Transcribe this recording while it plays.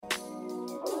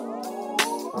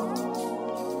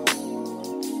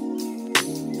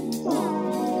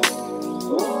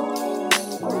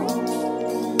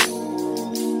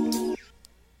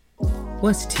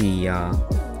What's tea, y'all?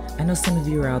 I know some of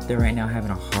you are out there right now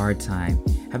having a hard time,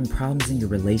 having problems in your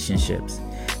relationships,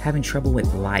 having trouble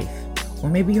with life. Or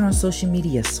maybe you're on social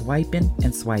media swiping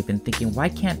and swiping, thinking, why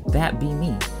can't that be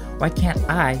me? Why can't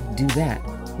I do that?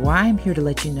 Well, I'm here to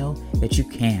let you know that you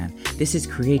can. This is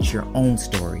Create Your Own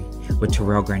Story with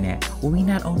Terrell Garnett, where we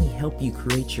not only help you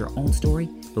create your own story,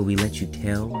 but we let you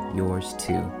tell yours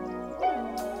too.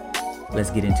 Let's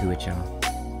get into it, y'all.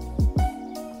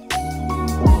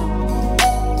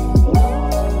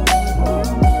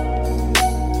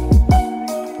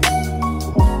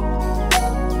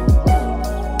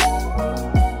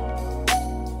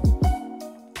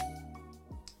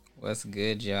 What's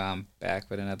good, y'all? I'm back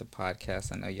with another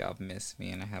podcast. I know y'all missed me,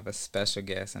 and I have a special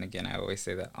guest. And again, I always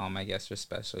say that all my guests are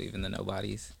special, even though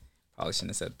nobody's. Probably shouldn't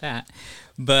have said that.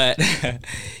 But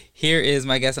here is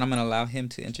my guest, and I'm going to allow him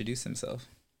to introduce himself.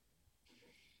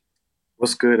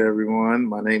 What's good, everyone?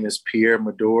 My name is Pierre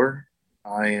Medor.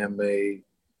 I am a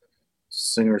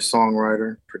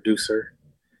singer-songwriter, producer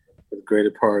for the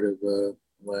greater part of the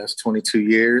last 22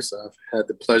 years. I've had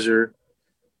the pleasure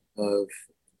of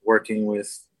working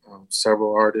with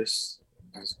several artists.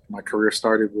 My career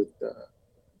started with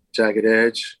Jagged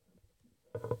Edge.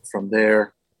 From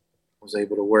there, I was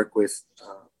able to work with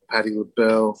Patti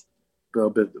LaBelle, Belle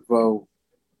Biv DeVoe,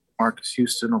 Marcus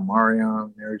Houston,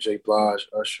 Omarion, Mary J. Blige,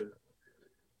 Usher,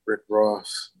 Rick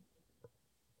Ross,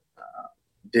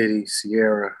 Diddy,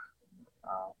 Sierra,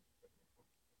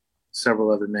 several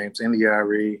other names,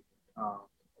 India.Arie.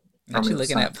 Aren't you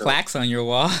looking at plaques on your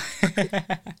wall?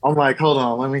 I'm like, hold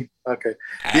on, okay.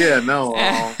 Yeah, no.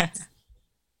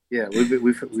 Yeah,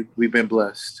 we've been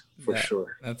blessed for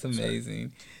sure. That's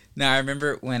amazing. Now, I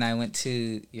remember when I went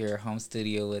to your home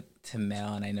studio with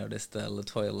Tamel, and I noticed the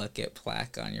LaToya Luckett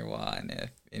plaque on your wall. And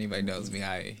if anybody knows me,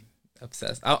 I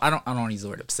obsessed. I don't use the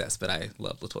word obsessed, but I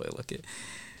love LaToya Luckett.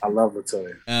 I love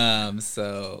LaToya.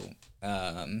 So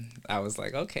I was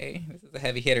like, okay, this is a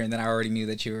heavy hitter, and then I already knew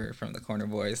that you were from the Corner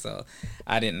Boys, so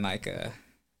I didn't I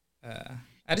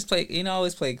just play, I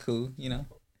always play cool, I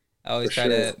always try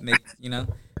to make,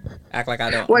 act like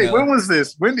I don't Wait, know. when was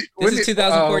this? This is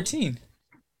 2014.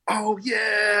 Oh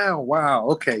yeah, wow,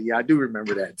 okay, yeah, I do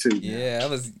remember that too. Yeah, that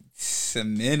was a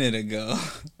minute ago.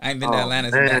 I ain't been to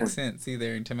Atlanta back since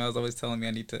either, and Tamel's always telling me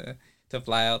I need to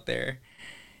fly out there.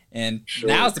 And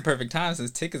now it's the perfect time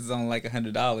since tickets is only like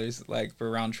 $100, like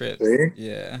for round trips. See?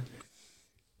 Yeah.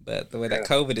 But the way that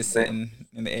COVID is sitting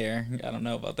in the air, I don't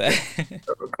know about that.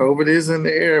 COVID is in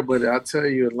the air, but I'll tell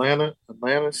you,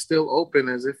 Atlanta's still open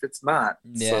as if it's not.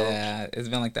 Yeah, it's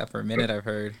been like that for a minute, I've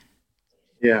heard.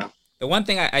 Yeah. The one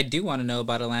thing I do want to know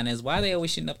about Atlanta is why are they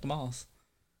always shooting up the malls?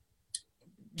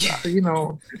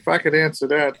 If I could answer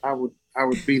that, I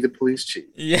would be the police chief.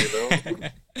 Yeah.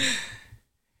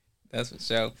 That's for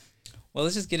sure. Well,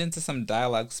 let's just get into some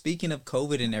dialogue. Speaking of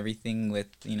COVID and everything with,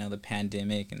 the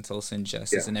pandemic and social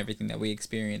injustice and everything that we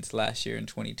experienced last year in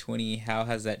 2020, how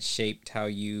has that shaped how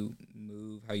you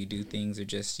move, how you do things, or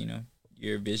just,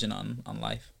 your vision on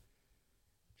life?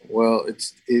 Well,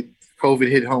 COVID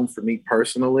hit home for me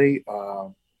personally.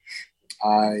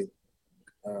 I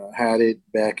had it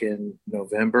back in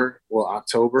October.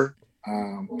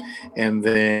 And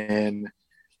then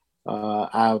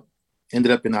I ended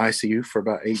up in the ICU for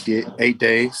about 8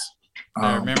 days.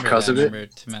 I remember because that. of I remember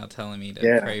Tamel telling me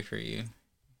to pray for you.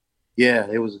 Yeah,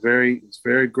 it's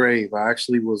very grave. I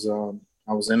actually was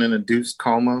I was in an induced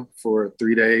coma for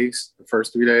 3 days, the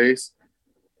first 3 days,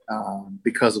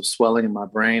 because of swelling in my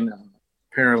brain.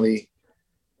 Apparently,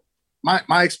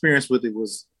 my experience with it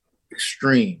was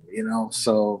extreme,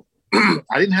 so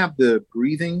I didn't have the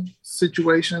breathing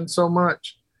situation so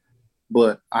much,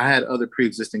 but I had other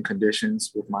pre-existing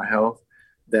conditions with my health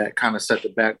that kind of set the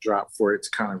backdrop for it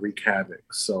to kind of wreak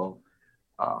havoc. So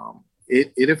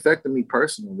it affected me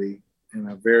personally in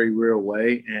a very real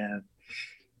way. And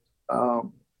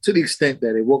to the extent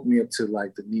that it woke me up to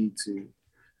like the need to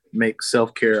make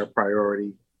self-care a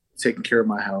priority, taking care of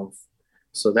my health.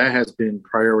 So that has been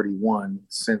priority one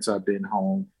since I've been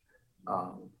home,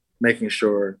 making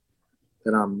sure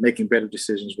that I'm making better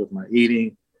decisions with my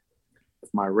eating,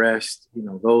 with my rest.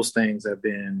 Those things have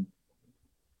been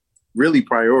really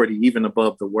priority, even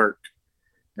above the work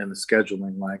and the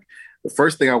scheduling. Like the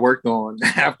first thing I worked on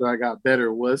after I got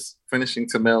better was finishing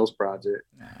Tamel's project.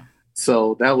 Yeah.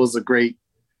 So that was a great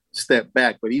step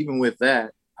back. But even with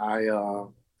that,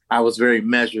 I was very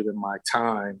measured in my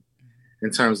time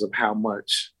in terms of how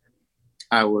much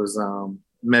I was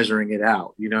measuring it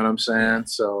out. You know what I'm saying?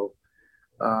 So,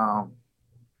 COVID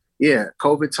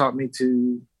taught me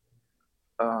to,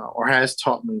 or has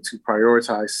taught me to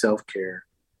prioritize self-care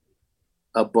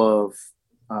above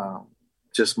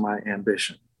just my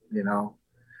ambition, you know,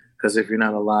 because if you're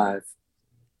not alive,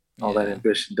 all that Yeah.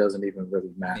 ambition doesn't even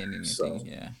really matter. Mean anything. So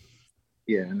Yeah.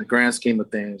 yeah, in the grand scheme of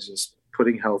things, just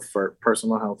putting health first,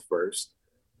 personal health first,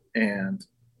 and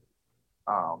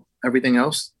everything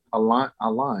else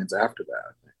aligns after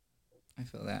that. I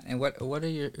feel that. And what are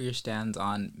your stands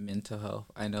on mental health?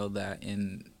 I know that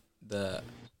in the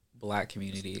black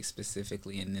community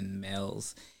specifically, and in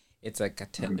males, it's like a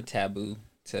taboo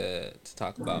to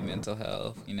talk about mental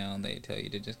health. You know, they tell you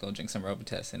to just go drink some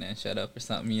Robitussin and shut up or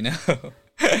something. You know,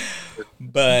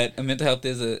 but mental health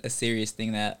is a serious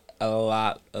thing that a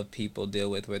lot of people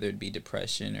deal with, whether it be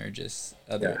depression or just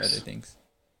other Yes. things.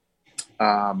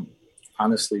 Um,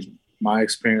 Honestly, my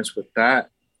experience with that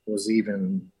was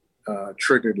even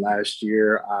triggered last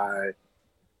year. I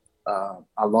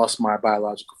lost my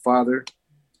biological father,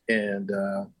 and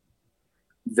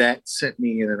that sent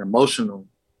me in an emotional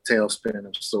tailspin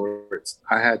of sorts.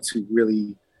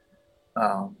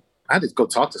 Um, I had to go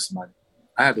talk to somebody.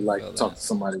 I had to I like feel talk that. to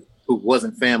somebody who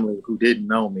wasn't family, who didn't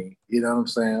know me. You know what I'm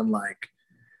saying? Like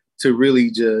to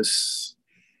really just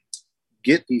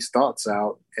get these thoughts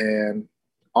out and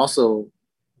also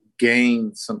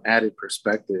gain some added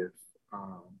perspective.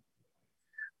 Um,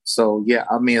 so yeah,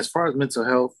 I mean, as far as mental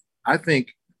health, I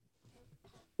think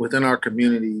within our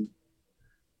community,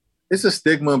 it's a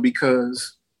stigma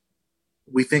because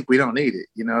we think we don't need it.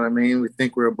 You know what I mean? We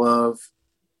think we're above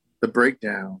the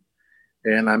breakdown.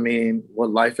 And I mean,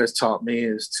 what life has taught me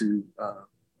is to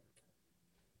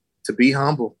be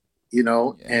humble, you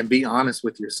know, Yeah. and be honest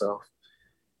with yourself.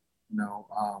 You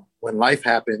know, when life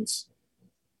happens,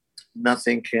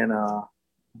 nothing can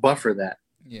buffer that.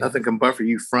 Yeah. Nothing can buffer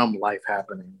you from life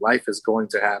happening. Life is going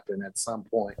to happen at some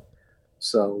point.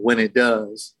 So when it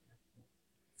does,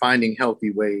 finding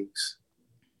healthy ways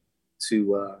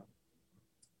to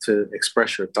to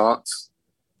express your thoughts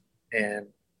and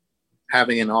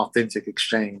having an authentic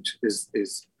exchange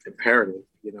is imperative.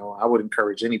 You know, I would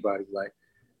encourage anybody, like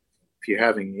if you're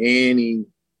having any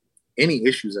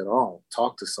issues at all,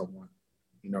 talk to someone.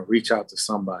 You know, reach out to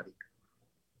somebody,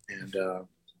 and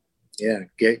yeah,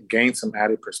 gain some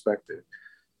added perspective.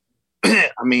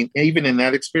 I mean, even in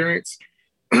that experience,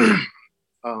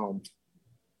 um,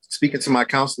 speaking to my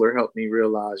counselor helped me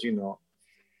realize, you know,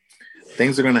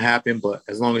 things are going to happen, but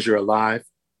as long as you're alive,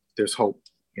 there's hope.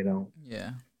 You know,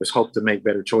 Yeah. there's hope to make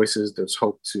better choices. There's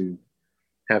hope to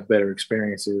have better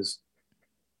experiences,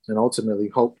 and ultimately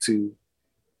hope to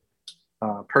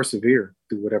persevere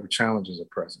through whatever challenges are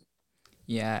present.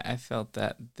 Yeah, I felt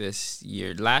that this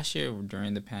year. Last year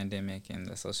during the pandemic and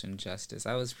the social injustice,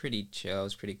 I was pretty chill. I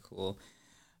was pretty cool.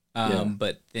 Yeah,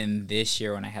 But then this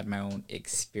year, when I had my own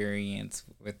experience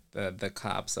with the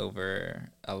cops over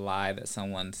a lie that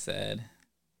someone said,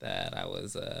 that I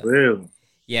was really.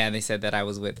 yeah, they said that I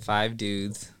was with five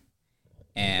dudes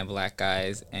and black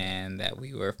guys, and that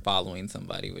we were following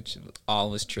somebody, which all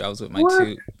was true. I was with my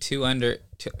What? two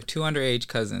underage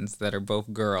cousins that are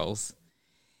both girls.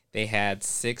 They had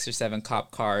six or seven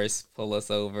cop cars pull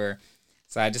us over,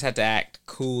 so I just had to act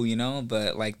cool, you know.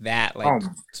 But like that, Oh,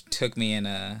 took me in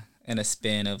a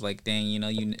spin of like, dang, you know,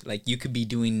 you could be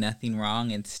doing nothing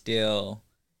wrong and still,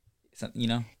 you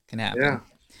know, can yeah,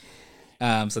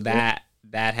 happen. So yeah.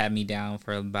 that had me down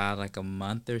for about like a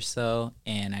month or so,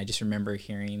 and I just remember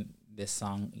hearing this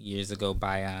song years ago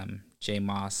by J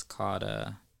Moss called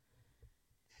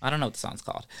I don't know what the song's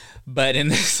called, but in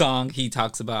this song he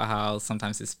talks about how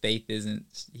sometimes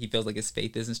he feels like his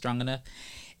faith isn't strong enough,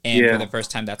 and for the Yeah,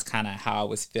 first time that's kind of how I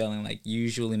was feeling. Like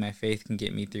usually my faith can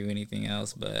get me through anything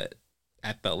else, but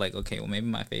I felt like, okay, well maybe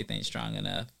my faith ain't strong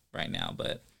enough right now.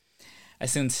 But I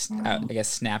soon I guess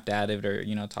snapped out of it, or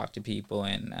you know, talked to people,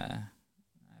 and I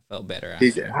felt better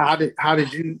after.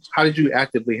 how did you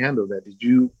actively handle that? Did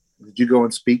you go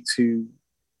and speak to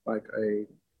like a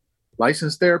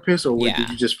licensed therapist, or did Yeah.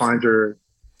 you just find your?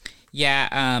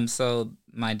 Yeah, so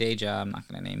my day job, I'm not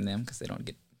gonna name them because they don't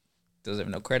get deserve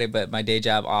no credit, but my day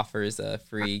job offers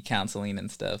free counseling and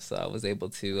stuff. So I was able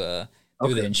to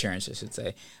through the Okay, insurance, I should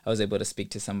say, I was able to speak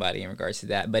to somebody in regards to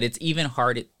that. But it's even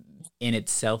hard in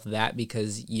itself, that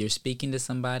because you're speaking to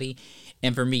somebody,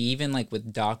 and for me, even like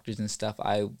with doctors and stuff,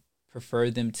 I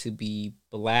prefer them to be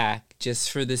black,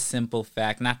 just for this simple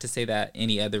fact. Not to say that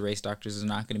any other race doctors are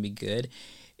not going to be good.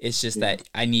 It's just yeah, that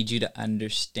I need you to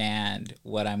understand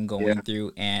what I'm yeah, going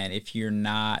through, and if you're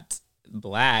not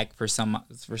black, for some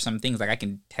things, like I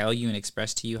can tell you and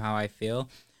express to you how I feel,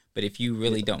 but if you yeah.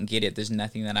 really don't get it, there's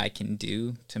nothing that I can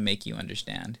do to make you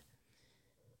understand.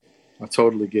 I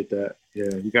totally get that.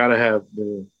 Yeah, you got to have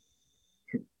the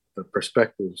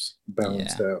perspectives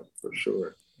balanced Yeah, out for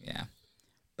sure. yeah.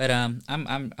 But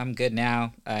I'm good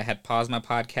now. I had paused my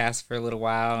podcast for a little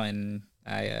while, and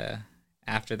I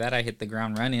after that I hit the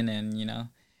ground running, and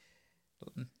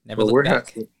never Well, looked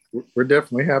back. we're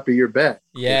definitely happy you're back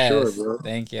for sure, Yes, bro.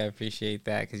 thank you. I appreciate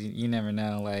that because you never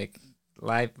know. Like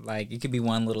life, like it could be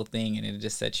one little thing, and it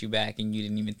just sets you back, and you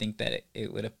didn't even think that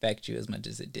it would affect you as much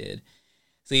as it did.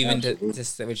 So even Absolutely. to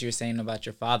say what you were saying about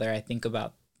your father, I think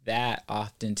about that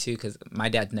often too because my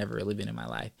dad's never really been in my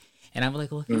life, and I'm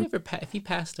like, well, if he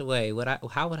passed away,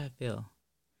 how would I feel?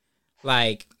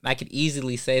 Like I could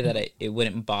easily say that it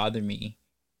wouldn't bother me,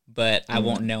 but I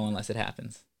won't know unless it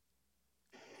happens.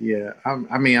 Yeah,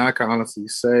 I mean, I can honestly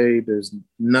say there's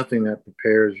nothing that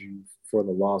prepares you for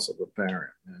the loss of a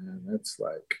parent, and it's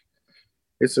like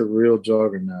it's a real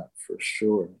juggernaut for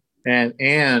sure.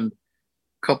 And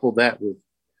couple that with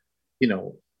you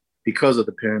know because of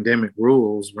the pandemic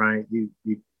rules, right? We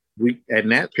in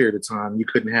that period of time you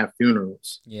couldn't have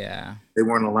funerals. Yeah. They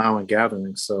weren't allowing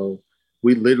gatherings, so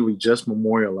we literally just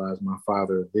memorialized my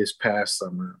father this past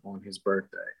summer on his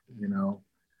birthday. You know,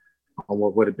 on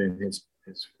what would have been his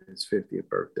 50th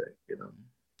birthday,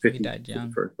 He died young.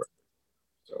 51st birthday.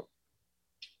 So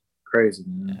crazy,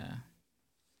 man. Yeah.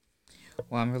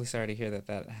 Well, I'm really sorry to hear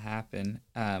that happened.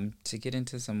 To get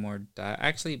into some more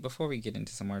actually, before we get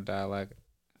into some more dialogue,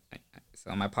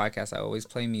 so on my podcast, I always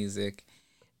play music,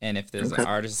 and if there's an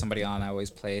artist or somebody on, I always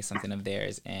play something of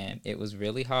theirs, and it was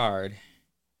really hard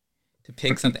to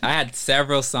pick something. I had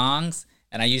several songs,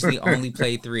 and I usually only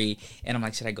play 3, and I'm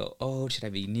like, should I go old? Should I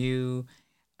be new?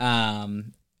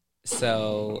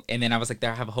 So, and then I was like,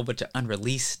 there I have a whole bunch of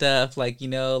unreleased stuff, like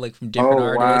from different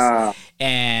artists, Wow.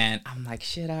 and I'm like,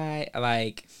 should I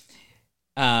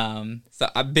so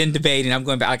I've been debating. I'm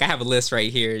going back. Like I have a list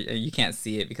right here. You can't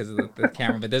see it because of the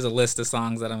camera, but there's a list of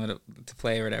songs that I'm going to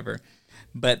play or whatever.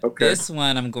 But this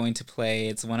one I'm going to play.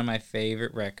 It's one of my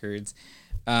favorite records.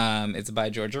 It's by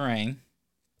Georgia Rain.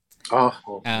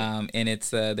 Oh. And it's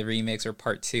the remix or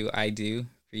part 2. I Do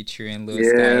featuring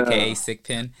Louis Guy, aka Sick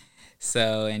Pin.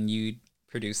 So, and you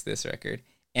produced this record.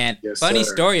 And funny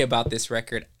story about this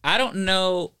record. I don't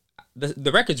know.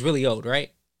 The record's really old,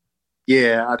 right?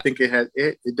 Yeah, I think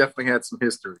it definitely had some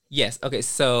history. Yes. Okay.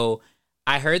 So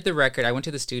I heard the record. I went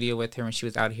to the studio with her when she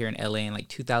was out here in LA in like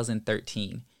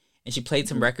 2013. And she played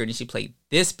some record and she played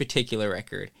this particular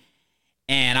record.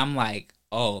 And I'm like,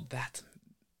 oh, that's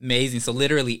amazing. So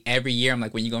literally every year I'm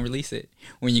like, when you gonna release it?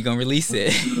 When you gonna release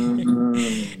it?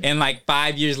 And like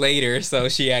 5 years later, so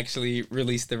she actually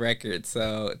released the record.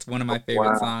 So it's one of my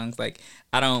favorite songs. Like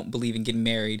I don't believe in getting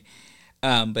married.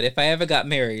 But if I ever got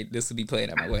married, this would be played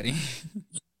at my wedding.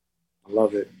 I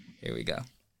love it. Here we go.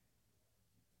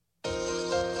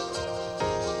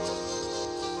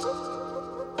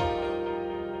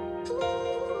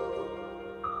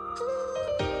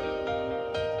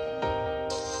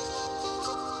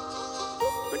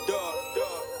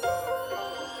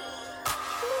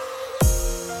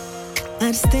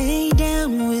 I'd stay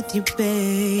down with you,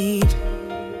 babe,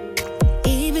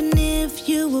 even if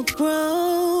you were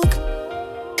broke.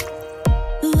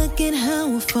 Look at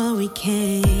how far we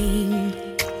came.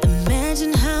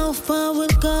 Imagine how far we'll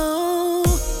go.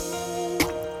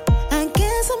 I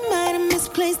guess I might have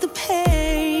misplaced the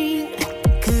pain,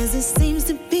 'cause it seems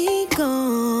to be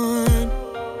gone.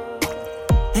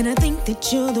 And I think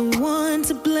that you're the one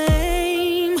to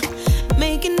blame,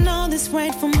 making all this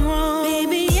right from wrong.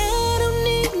 Baby, I don't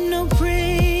need no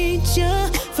preacher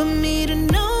for me to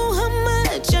know how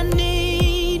much I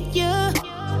need you.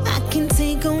 I can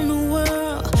take on the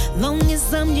world, long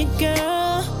as I'm your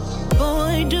girl.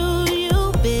 Boy, do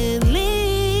you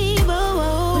believe? Oh,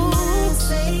 when I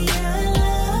say I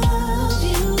love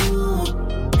you,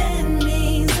 that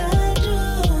means I do.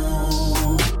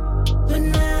 When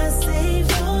I say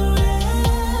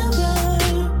forever,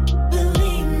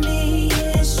 believe me,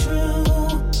 it's true.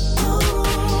 Oh,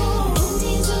 who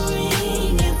needs a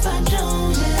ring if I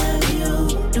don't have you?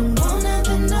 Don't want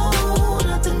nothing, no,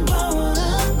 nothing borrowed,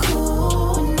 I'm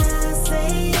cool. When I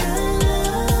say I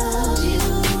love you,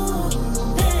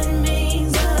 that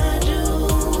means I do,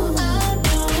 I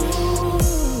do.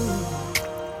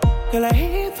 Girl, I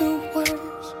hear the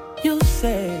words you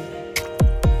say,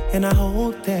 and I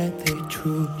hope that they're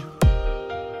true.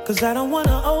 'Cause I don't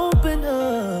wanna open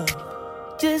up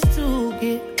just to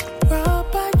get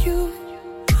robbed by you.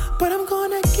 But I'm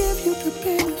gonna give you the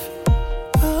benefit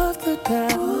of the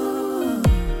doubt.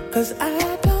 'Cause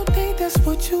I don't think that's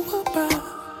what you about.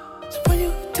 So when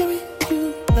you tell me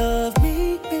you love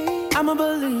me, I'ma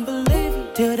believe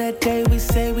till that day we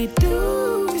say we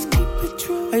do. Just keep it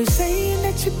true. Are you saying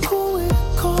that you're cool with a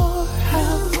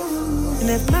courthouse? And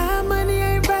if my money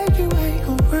ain't right, you ain't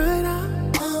gon' run out.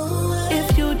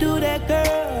 If you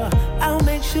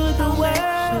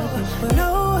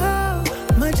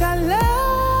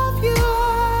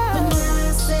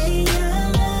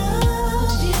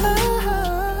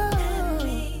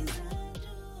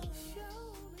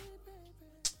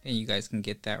guys can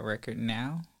get that record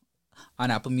now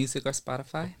on Apple Music or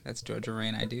Spotify. That's Georgia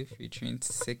Rain I Do featuring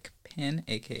Sick Pin,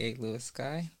 aka Lewis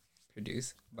Sky,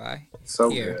 produced by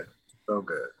Pierre. Good. So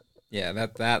good. Yeah,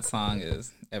 that song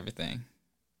is everything.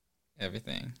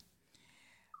 Everything.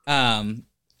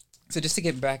 So just to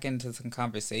get back into some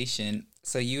conversation,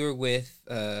 so you were with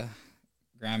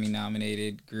Grammy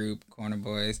nominated group Corner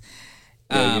Boys.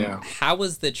 How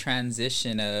was the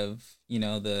transition of,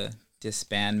 the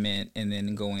disbandment and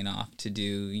then going off to do,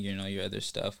 your other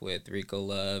stuff with Rico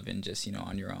Love and just,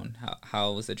 on your own?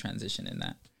 How was the transition in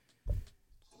that?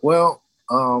 Well,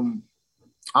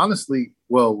 honestly,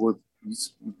 you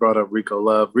brought up Rico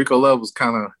Love. Rico Love was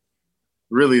kind of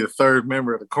really the third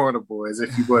member of the Corner Boys,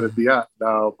 if you want to be out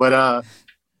now. But,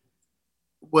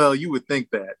 you would think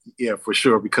that, yeah, for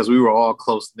sure, because we were all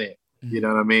close knit. Mm-hmm. You know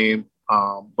what I mean?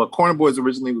 But Corner Boys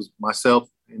originally was myself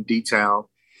and D-Town,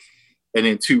 and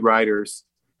then two writers,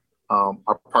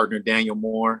 our partner Daniel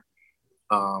Moore,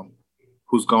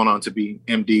 who's gone on to be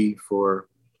MD for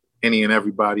any and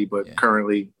everybody, but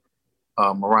currently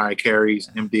Mariah Carey's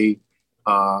MD,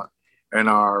 and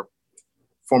our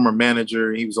former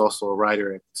manager. He was also a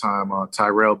writer at the time,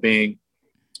 Tyrell Bing.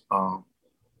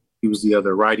 He was the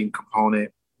other writing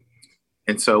component.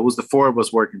 And so it was the four of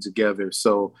us working together.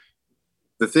 So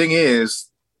the thing is,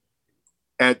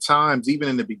 at times, even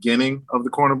in the beginning of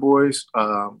the Corner Boys,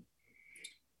 the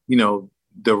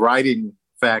writing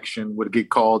faction would get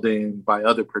called in by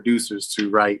other producers to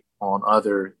write on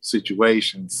other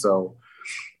situations. So,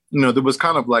 there was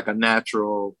kind of like a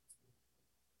natural,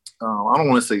 I don't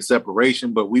want to say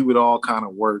separation, but we would all kind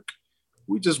of work.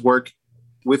 We just work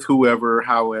with whoever,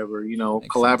 however, Makes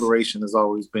collaboration sense. has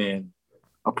always been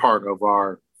a part of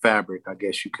our fabric, I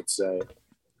guess you could say.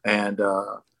 And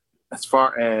as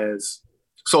far as,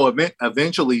 so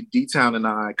eventually D-Town and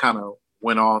I kind of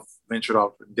ventured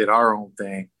off and did our own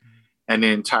thing. And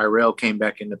then Tyrell came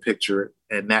back in the picture,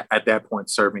 and that at that point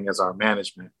serving as our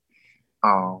management.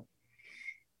 And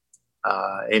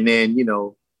then,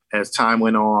 as time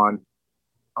went on,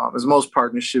 as most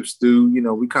partnerships do,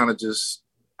 we kind of just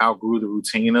outgrew the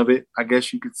routine of it, I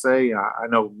guess you could say. I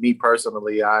know me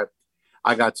personally, I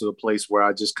got to a place where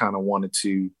I just kind of wanted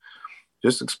to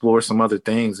just explore some other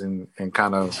things and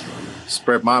kind of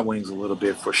spread my wings a little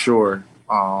bit, for sure.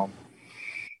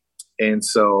 And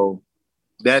so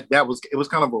it was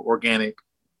kind of an organic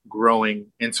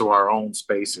growing into our own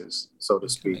spaces, so to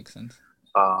speak. That makes sense.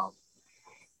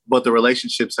 But the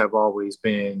relationships have always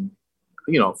been,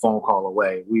 a phone call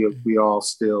away. We all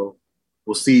still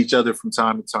will see each other from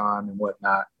time to time and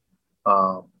whatnot.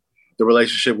 The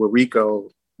relationship with Rico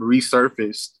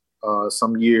resurfaced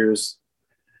some years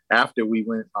after we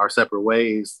went our separate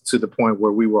ways, to the point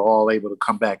where we were all able to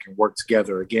come back and work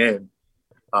together again.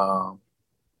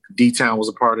 D-Town was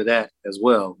a part of that as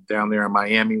well, down there in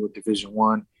Miami with Division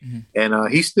One. Mm-hmm.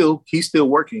 And he's still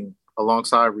working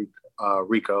alongside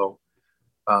Rico.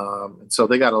 And so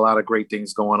they got a lot of great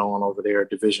things going on over there at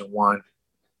Division One.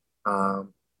 So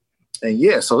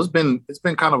it's been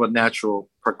kind of a natural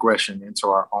progression into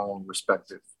our own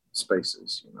respective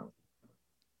spaces,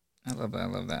 I love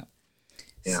that.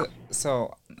 Yeah.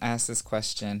 So I asked this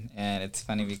question, and it's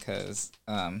funny because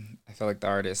I feel like the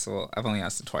artists, I've only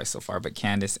asked it twice so far, but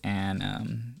Candace and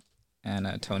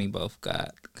Tony both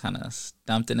got kind of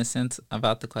stumped in a sense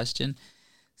about the question.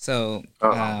 So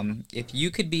if you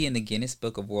could be in the Guinness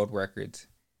Book of World Records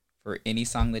for any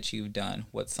song that you've done,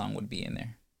 what song would be in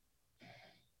there?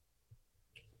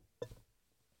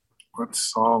 What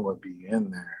song would be in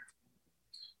there?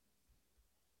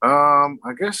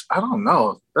 I guess, I don't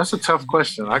know. That's a tough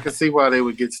question. I can see why they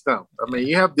would get stumped. I mean,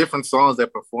 you have different songs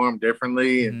that perform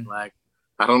differently, and I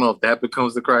don't know if that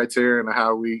becomes the criterion of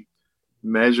how we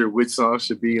measure which song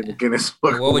should be in the Guinness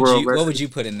Book of World Records. What would you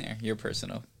put in there? Your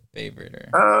personal favorite?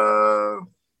 Or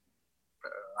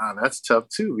that's tough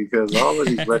too, because all of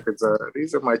these records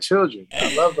these are my children.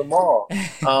 I love them all.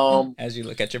 As you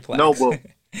look at your plaques. No,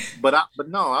 but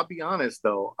I'll be honest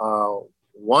though.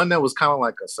 One that was kind of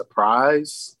like a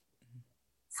surprise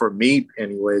for me,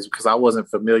 anyways, because I wasn't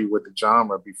familiar with the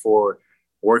genre before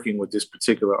working with this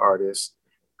particular artist,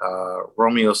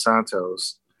 Romeo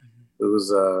Santos. It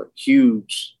was a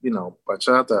huge,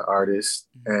 bachata artist,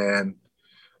 and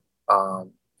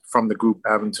from the group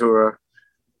Aventura.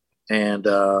 And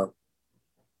I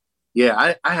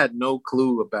had no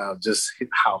clue about just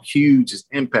how huge his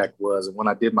impact was. And when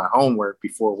I did my homework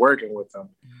before working with him,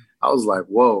 I was like,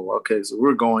 whoa, okay, so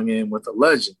we're going in with a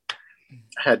legend.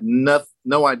 I had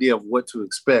no idea of what to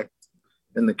expect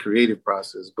in the creative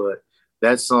process, but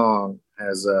that song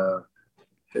has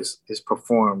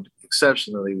performed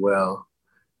exceptionally well,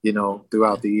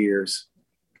 throughout the years.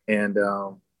 And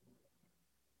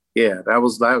yeah, that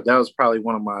was probably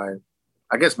one of my,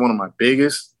 I guess, one of my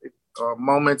biggest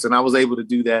moments. And I was able to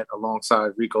do that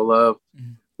alongside Rico Love.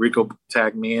 Mhm. Rico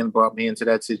tagged me in, brought me into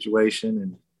that situation,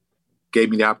 and gave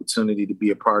me the opportunity to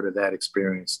be a part of that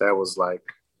experience. That was like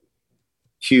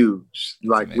huge. That's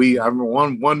Like amazing. I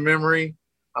remember one memory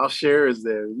I'll share is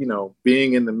that,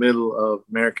 being in the middle of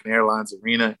American Airlines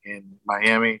Arena in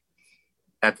Miami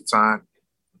at the time.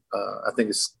 I think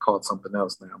it's called something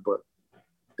else now, but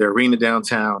the arena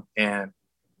downtown, and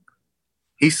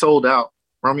he sold out.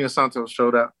 Romeo Santos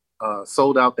sold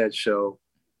out that show,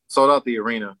 sold out the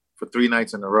arena for 3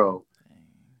 nights in a row.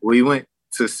 We went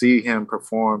to see him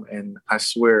perform, and I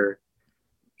swear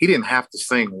he didn't have to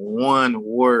sing one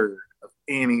word of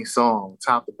any song,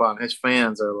 top to bottom. His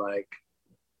fans are like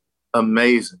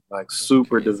amazing, like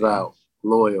super Crazy. devout,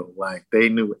 loyal. Like they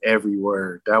knew every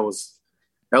word. That was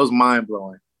mind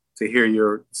blowing to hear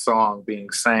your song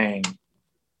being sang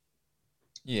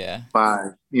Yeah,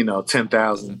 by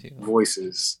 10,000 people.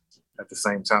 voices at the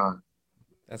same time.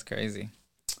 That's crazy.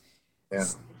 Yeah.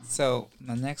 So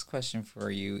my next question for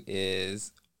you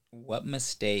is, what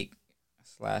mistake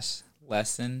slash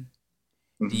lesson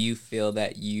do Mhm. you feel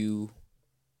that you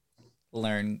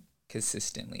learn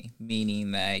consistently?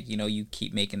 Meaning that, you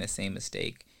keep making the same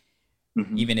mistake,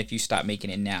 Mhm. even if you stop making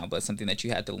it now, but something that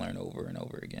you had to learn over and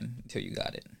over again until you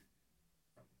got it.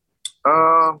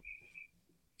 Um,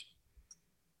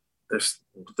 there's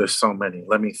so many.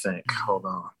 Let me think. Hold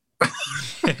on.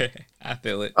 I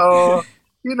feel it. I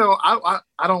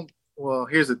don't. Well,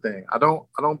 here's the thing. I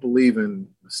don't believe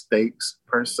in mistakes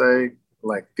per se.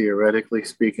 Like theoretically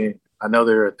speaking, I know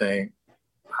they're a thing.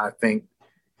 I think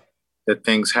that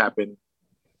things happen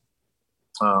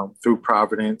through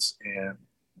providence and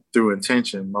through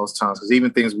intention most times. Because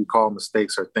even things we call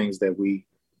mistakes are things that we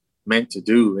meant to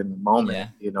do in the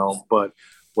moment. Yeah. But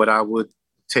what I would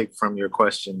take from your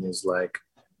question is like,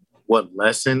 what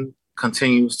lesson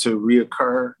continues to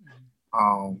reoccur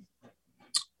um,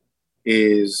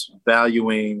 is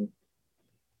valuing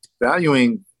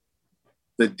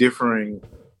the differing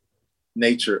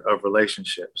nature of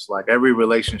relationships. Like every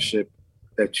relationship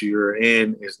that you're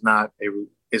in is not a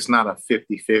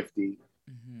 50-50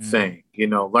 thing.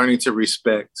 Learning to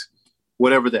respect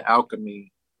whatever the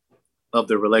alchemy of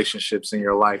the relationships in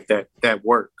your life that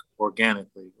work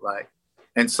organically. Like,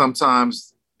 and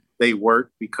sometimes they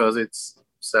work because it's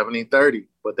 70-30,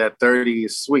 but that 30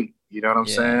 is sweet. You know what I'm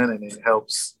saying? And it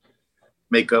helps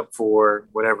make up for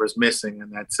whatever is missing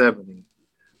in that 70.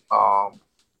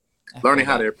 Learning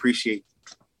how to appreciate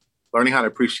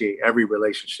every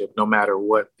relationship, no matter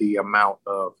what the amount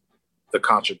of the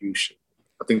contribution.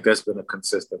 I think that's been a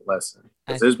consistent lesson.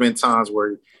 Because there's been times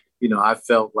where, I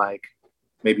felt like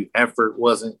maybe effort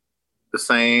wasn't the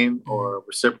same or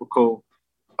reciprocal,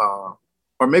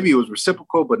 or maybe it was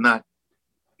reciprocal but not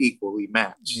equally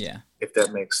matched. Yeah. If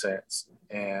that makes sense.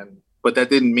 But that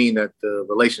didn't mean that the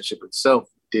relationship itself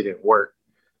didn't work.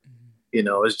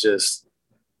 It's just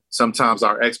sometimes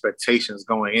our expectations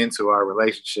going into our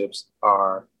relationships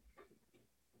are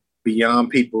beyond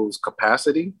people's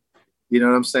capacity. You know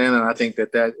what I'm saying? And I think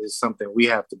that is something we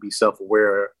have to be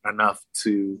self-aware enough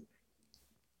to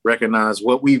recognize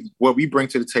what we bring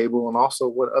to the table and also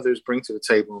what others bring to the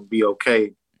table, and be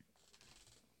okay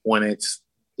when it's,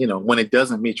 when it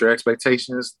doesn't meet your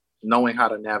expectations, knowing how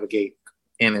to navigate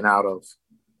in and out of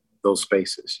those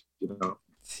spaces,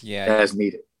 as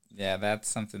needed. Yeah, that's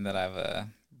something that I've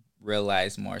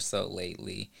realized more so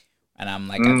lately. And I'm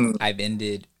like, I've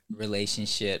ended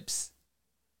relationships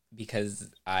because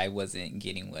I wasn't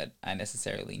getting what I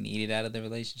necessarily needed out of the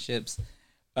relationships.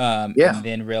 And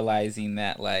then realizing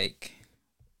that like,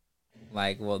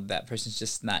 well, that person's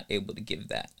just not able to give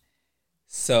that.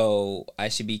 So I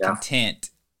should be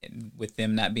content with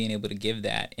them not being able to give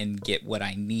that and get what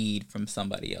I need from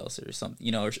somebody else or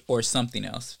something, or something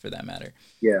else for that matter.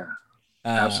 Yeah,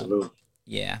 absolutely.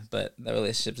 Yeah, but the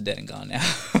relationship's dead and gone now.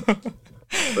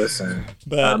 Listen,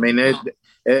 I mean,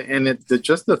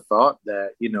 just the thought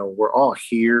that, we're all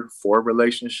here for a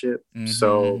relationship. Mm-hmm.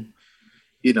 So,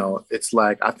 it's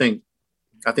like, I think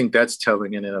that's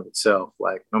telling in and of itself.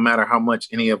 Like, no matter how much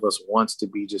any of us wants to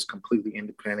be just completely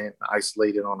independent,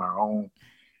 isolated on our own,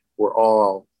 we're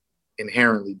all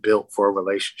inherently built for a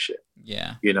relationship.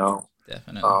 Yeah.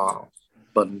 Definitely.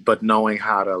 But knowing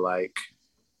how to, like,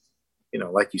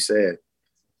 like you said,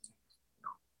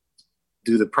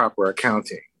 do the proper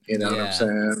accounting. You know what I'm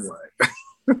saying?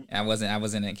 Like, I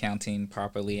wasn't accounting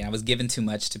properly. I was giving too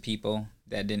much to people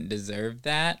that didn't deserve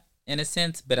that, in a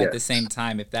sense. But at the same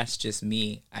time, if that's just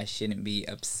me, I shouldn't be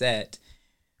upset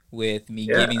with me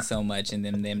giving so much and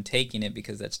then them taking it,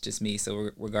 because that's just me. So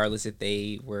regardless if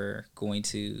they were going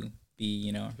to be,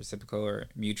 you know, reciprocal or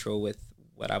mutual with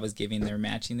what I was giving, they're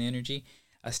matching the energy,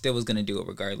 I still was going to do it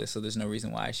regardless. So there's no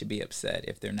reason why I should be upset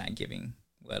if they're not giving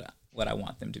what I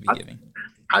want them to be giving.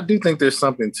 I do think there's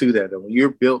something to that. When you're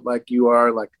built like you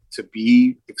are, like to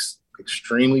be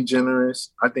extremely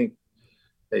generous, I think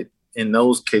that in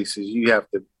those cases you have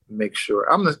to make sure.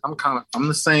 I'm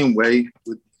the same way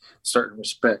with certain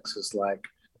respects. It's like,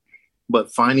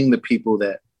 but finding the people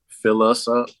that fill us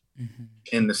up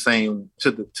in the same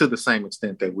to the same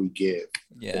extent that we give.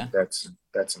 Yeah, that's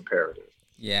imperative.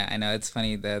 Yeah, I know. It's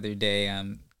funny. The other day,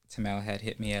 Tamel had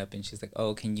hit me up and she's like,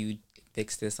 "Oh, can you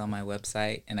fix this on my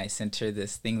website?" And I sent her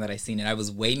this thing that I seen, and I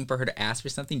was waiting for her to ask for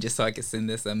something just so I could send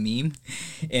this a meme.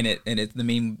 And the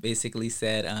meme basically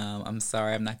said, "I'm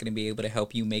sorry, I'm not going to be able to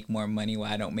help you make more money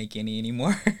while I don't make any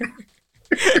anymore."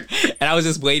 And I was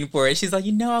just waiting for it. She's like,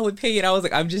 "You know, I would pay it." I was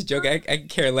like, "I'm just joking. I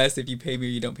care less if you pay me or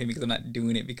you don't pay me, because I'm not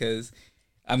doing it because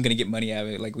I'm gonna get money out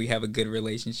of it. Like, we have a good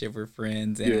relationship, we're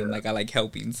friends, and like I like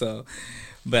helping." So,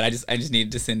 but I just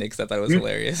needed to send it because I thought it was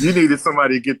hilarious. You needed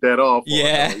somebody to get that off.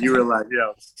 Yeah, you were like,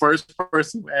 "Yeah, first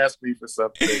person who asked me for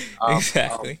something."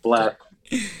 Exactly. I'm black.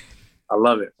 I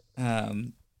love it.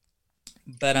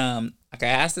 But like I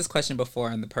asked this question before,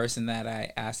 and the person that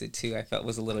I asked it to, I felt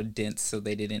was a little dense, so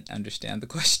they didn't understand the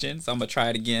question. So I'm gonna try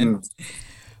it again.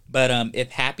 But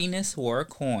if happiness were a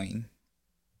coin,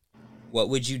 what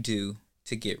would you do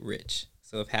to get rich?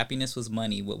 So if happiness was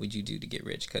money, what would you do to get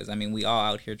rich? Because I mean, we all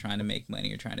out here trying to make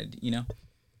money or trying to, you know.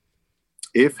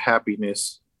 If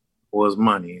happiness was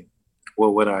money,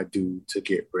 what would I do to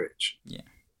get rich? Yeah.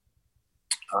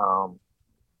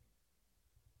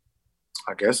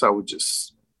 I guess I would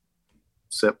just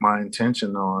set my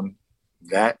intention on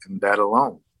that and that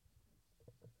alone.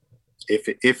 If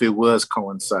it was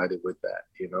coincided with that,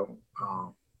 you know.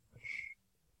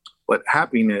 But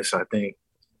happiness, I think,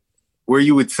 where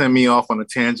you would send me off on a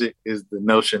tangent is the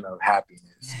notion of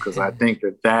happiness, because I think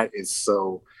that is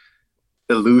so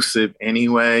elusive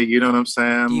anyway. You know what I'm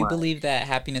saying? Do you believe that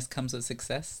happiness comes with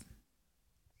success?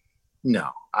 No,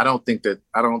 I don't think that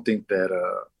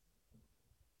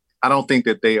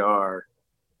they are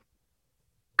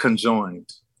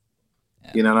conjoined.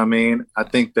 Yeah. You know what I mean? I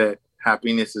think that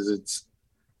happiness is its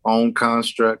own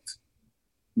construct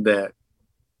that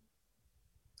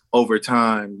over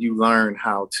time you learn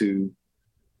how to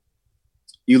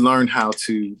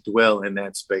dwell in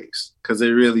that space, because it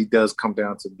really does come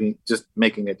down to just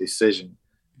making a decision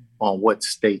on what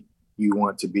state you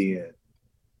want to be in.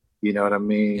 You know what I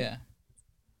mean? Yeah.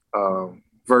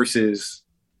 Versus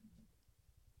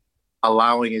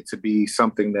allowing it to be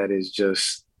something that is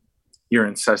just you're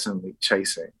incessantly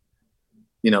chasing.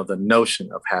 You know, the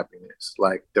notion of happiness,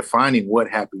 like defining what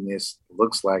happiness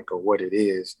looks like or what it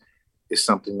is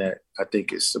something that I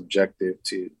think is subjective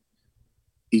to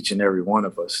each and every one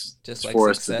of us, just like for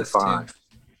us to define. Too.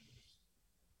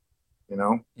 You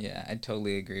know? Yeah, I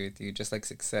totally agree with you. Just like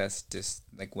success, just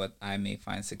like what I may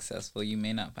find successful, you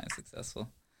may not find successful.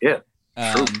 Yeah.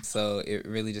 So it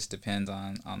really just depends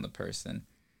on the person.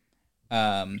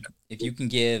 If you can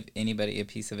give anybody a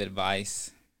piece of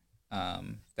advice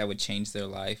that would change their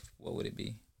life, what would it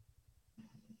be?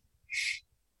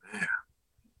 Yeah.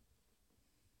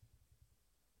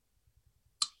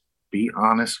 Be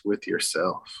honest with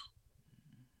yourself.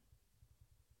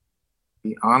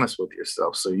 Be honest with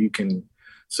yourself so you can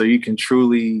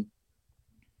truly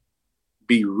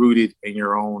be rooted in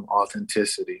your own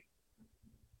authenticity.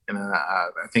 And I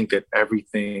think that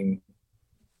everything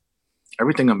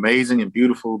amazing and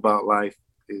beautiful about life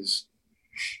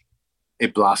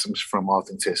it blossoms from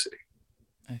authenticity.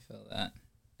 I feel that.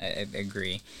 I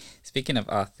agree. Speaking of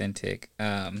authentic,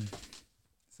 so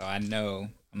I know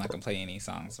I'm not gonna play any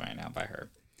songs right now by her,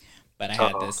 but I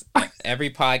had this every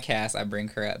podcast I bring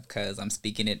her up because I'm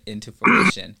speaking it into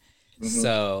fruition.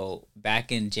 So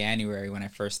back in January when I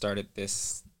first started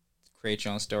this Create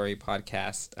Your Own Story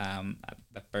podcast,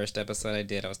 the first episode I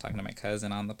did, I was talking to my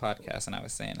cousin on the podcast, and I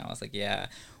was like, yeah,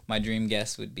 my dream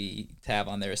guest would be to have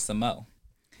on there is Samo.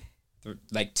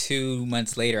 Like 2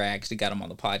 months later, I actually got him on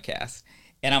the podcast,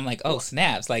 and I'm like, oh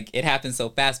snaps! Like it happened so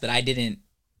fast, but I didn't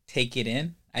take it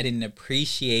in. I didn't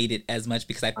appreciate it as much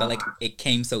because I felt like it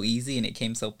came so easy and it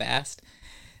came so fast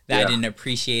that I didn't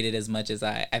appreciate it as much as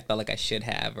I felt like I should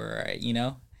have, or you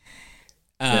know.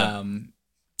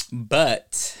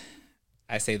 But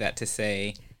I say that to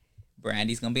say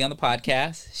Brandy's gonna be on the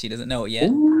podcast. She doesn't know it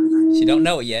yet. She don't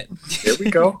know it yet. There we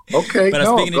go. Okay, But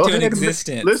I'm speaking into an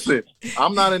existence. Listen,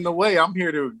 I'm not in the way. I'm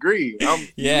here to agree.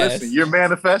 Yes. Listen, you're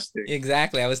manifesting.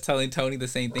 Exactly. I was telling Tony the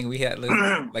same thing. We had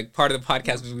like part of the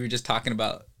podcast was we were just talking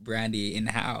about Brandy and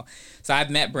how. So I've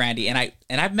met Brandy and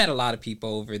I've met a lot of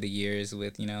people over the years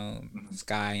with, you know,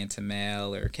 Sky and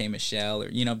Tamel or K Michelle or,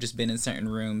 you know, just been in certain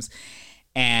rooms.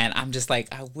 And I'm just like,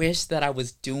 I wish that I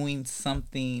was doing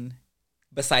something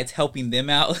besides helping them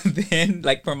out then,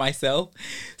 like for myself,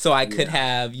 so I could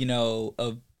have, you know,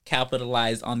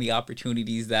 capitalized on the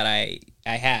opportunities that I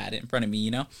had in front of me, you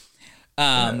know.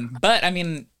 But I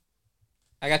mean,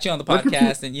 I got you on the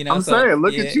podcast, and you know, I'm saying,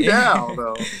 look at you now,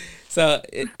 though. So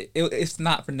it's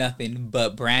not for nothing,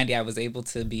 but Brandy, I was able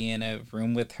to be in a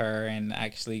room with her and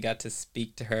actually got to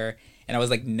speak to her, and I was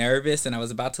like nervous, and I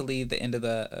was about to leave the end of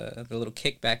the little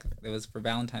kickback that was for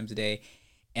Valentine's Day,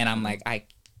 and I'm like, I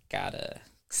gotta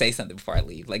say something before I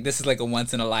leave. Like, this is like a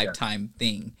once in a lifetime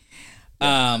thing.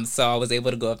 So I was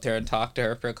able to go up to her and talk to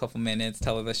her for a couple minutes,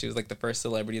 tell her that she was like the first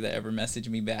celebrity that ever messaged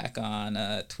me back on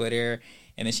Twitter.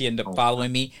 And then she ended up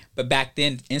following me. But back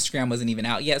then, Instagram wasn't even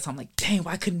out yet. So I'm like, dang,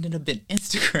 why couldn't it have been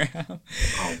Instagram?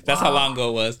 That's how long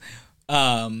ago it was.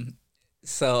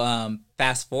 So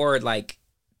fast forward like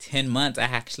 10 months, I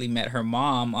actually met her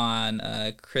mom on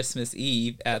Christmas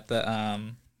Eve at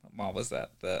the mall was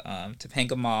that? The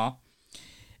Topanga Mall.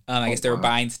 I guess they were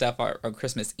buying stuff on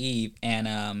Christmas Eve,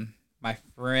 and my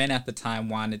friend at the time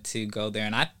wanted to go there,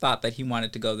 and I thought that he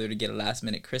wanted to go there to get a last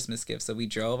minute Christmas gift, so we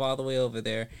drove all the way over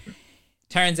there.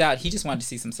 Turns out he just wanted to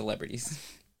see some celebrities.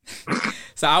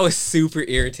 So I was super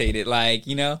irritated, like,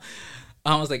 you know,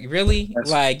 I was like, really? That's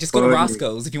like, just go to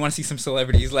Roscoe's if you want to see some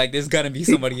celebrities. Like, there's gonna be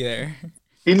somebody there.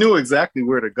 He knew exactly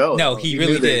where to go. No, he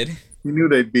really did. He knew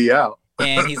they'd be out.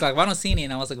 And he's like, well, I don't see any.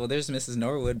 And I was like, well, there's Mrs.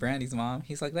 Norwood, Brandy's mom.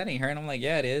 He's like, that ain't her. And I'm like,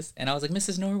 yeah, it is. And I was like,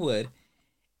 Mrs. Norwood.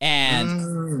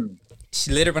 And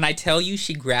she literally, when I tell you,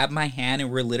 she grabbed my hand and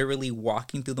we're literally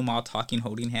walking through the mall talking,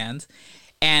 holding hands.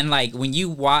 And like, when you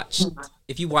watch,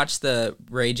 if you watch the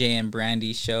Ray J and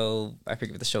Brandy show, I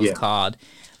forget what the show's called,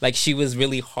 like she was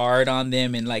really hard on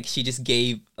them and like she just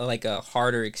gave like a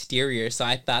harder exterior. So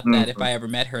I thought that if I ever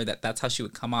met her, that's how she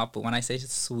would come off. But when I say she's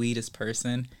the sweetest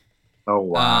person, oh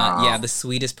wow! Yeah, the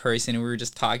sweetest person. And we were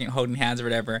just talking, holding hands or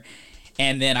whatever.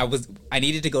 And then I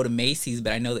needed to go to Macy's,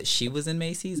 but I know that she was in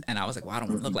Macy's, and I was like, well, I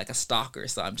don't look like a stalker,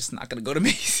 so I'm just not gonna go to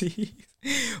Macy's.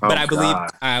 But I believe,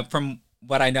 from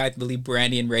what I know, I believe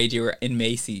Brandy and Ray J were in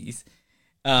Macy's.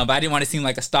 But I didn't want to seem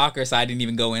like a stalker, so I didn't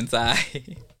even go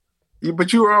inside. Yeah,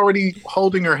 but you were already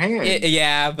holding her hand.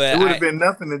 Yeah, but it would have been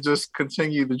nothing to just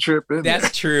continue the trip in there.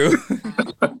 That's true.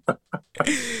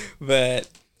 But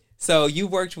so you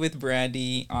worked with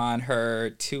Brandy on her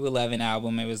 211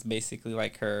 album. It was basically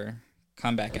like her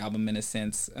comeback album in a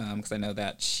sense, because I know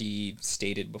that she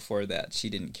stated before that she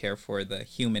didn't care for the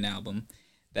Human album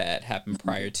that happened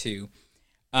prior to.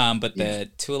 But the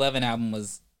 211 album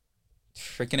was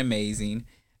freaking amazing.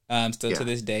 Still to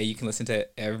this day, you can listen to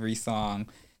every song.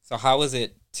 So how was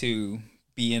it to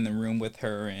be in the room with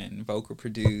her and vocal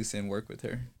produce and work with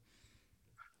her?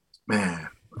 Man,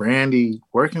 Brandy,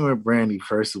 working with Brandy,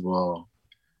 first of all,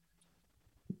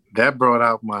 that brought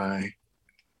out my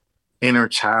inner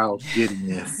child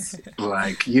giddiness.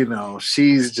 Like, you know,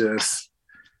 she's just,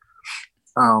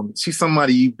 she's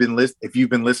somebody if you've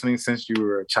been listening since you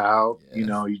were a child, you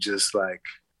know, you just like,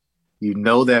 you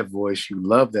know that voice, you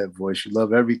love that voice, you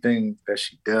love everything that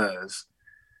she does.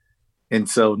 And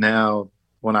so now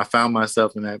when I found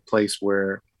myself in that place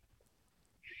where,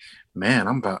 man,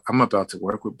 I'm about to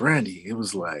work with Brandy, it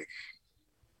was like,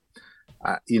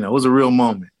 it was a real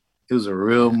moment. It was a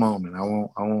real moment. I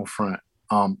won't front.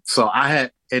 So I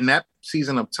had, in that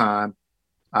season of time,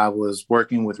 I was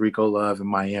working with Rico Love in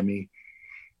Miami,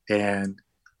 and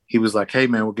he was like, hey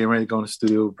man, we're getting ready to go in the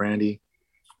studio with Brandy,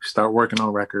 start working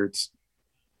on records.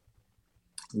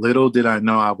 Little did I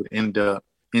know I would end up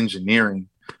engineering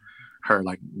her,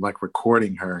 like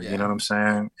recording her, you know what I'm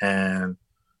saying? And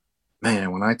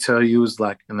man, when I tell you, it was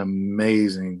like an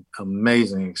amazing,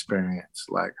 amazing experience.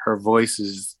 Like, her voice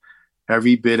is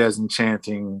every bit as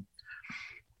enchanting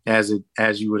as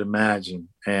you would imagine.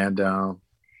 And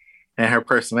her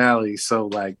personality, so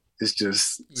like, it's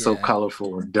just so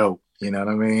colorful and dope. You know what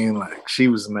I mean? Like, she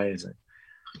was amazing.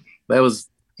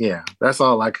 That's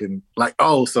all I can, like,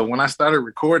 so when I started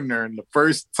recording her and the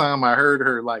first time I heard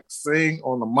her like sing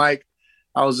on the mic,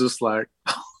 I was just like,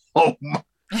 oh my,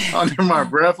 under my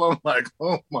breath, I'm like,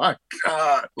 oh my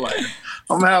God. Like,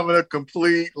 I'm having a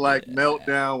complete like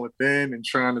meltdown within and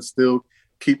trying to still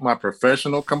keep my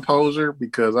professional composure,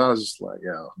 because I was just like,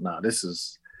 this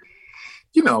is,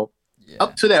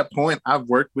 up to that point, I've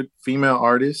worked with female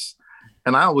artists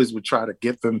And I always would try to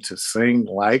get them to sing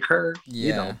like her,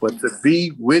 but to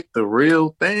be with the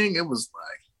real thing, it was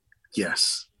like,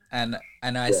 yes. And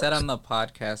I said on the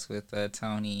podcast with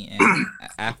Tony, and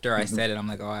after I said it, I'm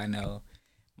like, oh, I know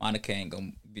Monica ain't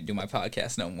going to do my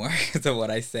podcast no more because of what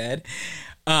I said.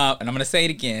 And I'm going to say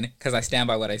it again because I stand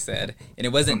by what I said. And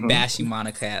it wasn't bashing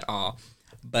Monica at all.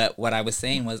 But what I was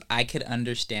saying was I could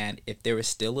understand if there was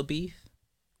still a beef,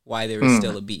 why there was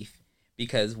still a beef.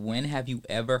 Because when have you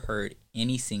ever heard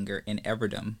any singer in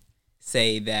Everdom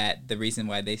say that the reason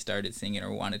why they started singing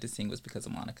or wanted to sing was because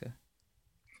of Monica?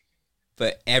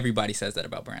 But everybody says that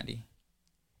about Brandy.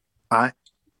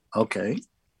 Okay.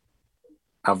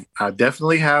 I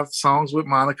definitely have songs with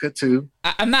Monica too.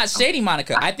 I'm not shading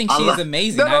Monica. I think she is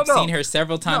amazing. I've seen her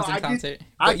several times in concert.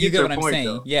 But you get what I'm saying.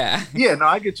 Though. Yeah. Yeah, no,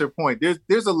 I get your point.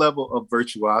 There's a level of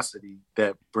virtuosity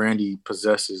that Brandy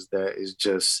possesses that is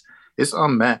just, it's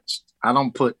unmatched. I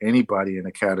don't put anybody in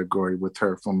a category with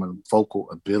her from a vocal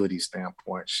ability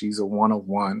standpoint. She's a one of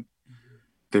one.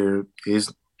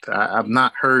 I've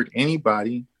not heard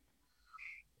anybody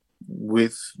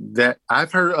with that.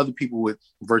 I've heard other people with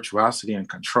virtuosity and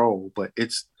control, but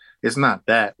it's not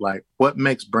that. Like, what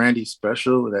makes Brandy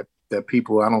special that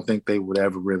people, I don't think they would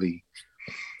ever really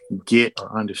get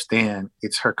or understand.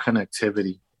 It's her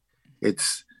connectivity.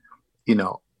 It's,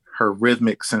 her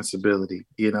rhythmic sensibility,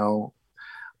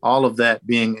 all of that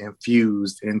being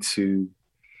infused into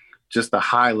just a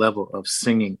high level of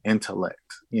singing intellect.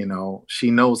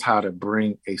 She knows how to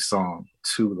bring a song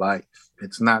to life.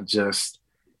 It's not just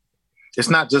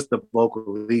the vocal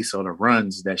release or the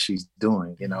runs that she's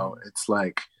doing. It's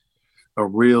like a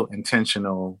real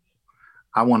intentional,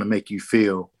 I want to make you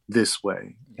feel this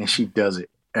way. And she does it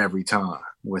every time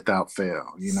without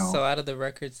fail, So out of the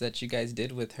records that you guys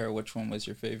did with her, which one was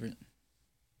your favorite?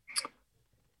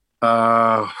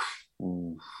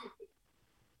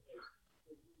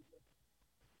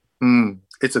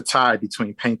 It's a tie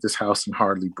between Paint This House and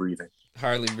Hardly Breathing.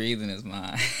 Hardly Breathing is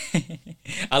mine.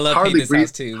 I love Paint This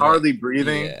House too. Hardly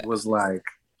Breathing was like,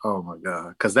 oh my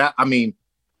God. Because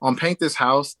on Paint This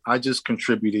House, I just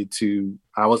contributed to,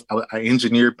 I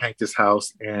engineered Paint This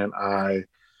House and I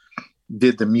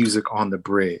did the music on the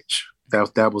bridge.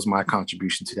 That was my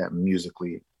contribution to that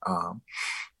musically.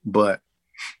 But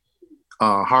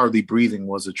Hardly Breathing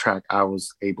was a track I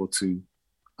was able to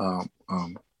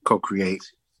co-create.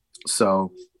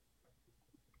 So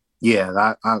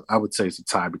yeah, I would say it's a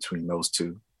tie between those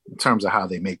two in terms of how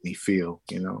they make me feel,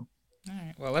 All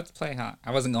right, well, let's play.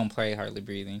 I wasn't gonna play Hardly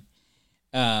Breathing,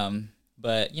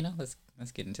 but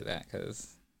let's get into that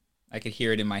because I could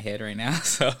hear it in my head right now,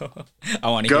 so I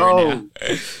want to hear it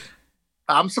now.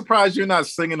 I'm surprised you're not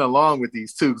singing along with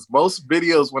these two. Most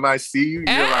videos when I see you,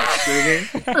 you're like singing.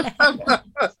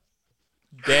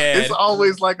 Dad. It's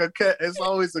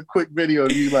always a quick video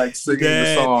of you like singing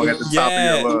the song at the top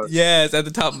of your lungs. Yes, at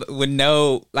the top.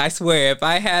 I swear, if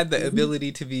I had the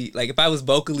ability to be like, if I was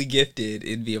vocally gifted,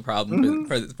 it'd be a problem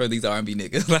for these R&B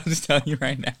niggas. I'm just telling you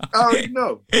right now. I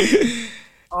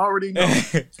already know.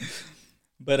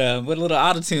 But with a little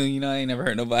autotune, I ain't never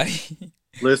hurt nobody.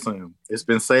 Listen, it's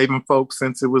been saving folks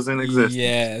since it was in existence.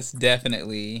 Yes,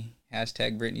 definitely.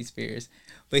 Hashtag Britney Spears.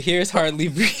 But here's Hardly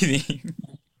Breathing.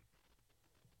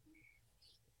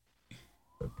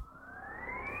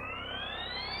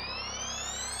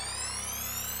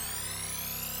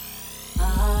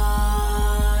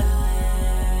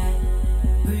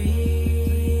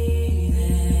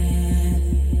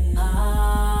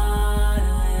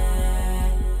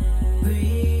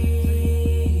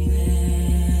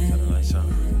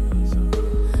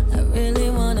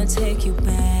 Take you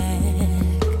back.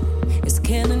 It's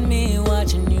killing me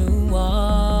watching you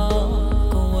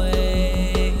walk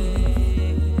away.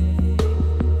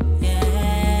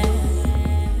 Yeah,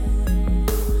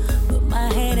 but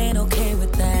my head ain't okay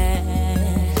with that.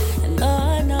 And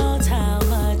Lord knows how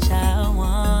much I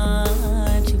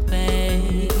want you,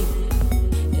 babe.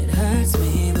 It hurts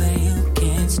me, but you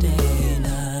can't stay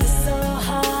now. It's so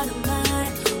hard to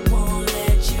mind, won't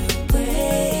let you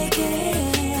break it.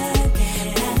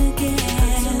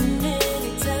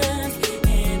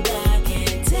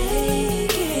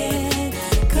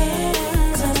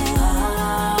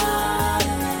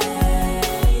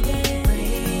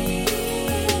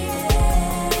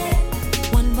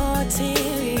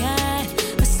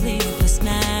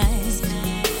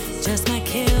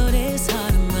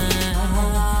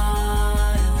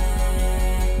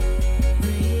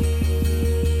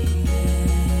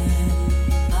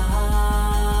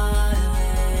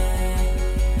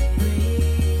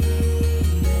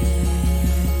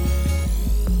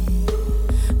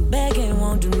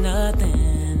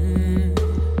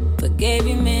 Gave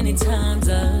you many times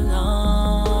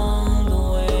along the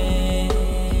way.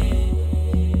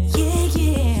 Yeah,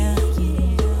 yeah.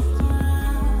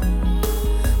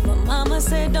 My mama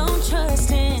said don't trust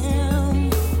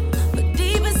him, but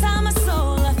deep inside my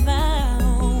soul I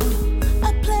found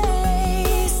a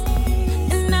place,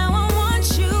 and now I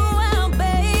want you out,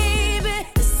 baby.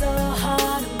 This old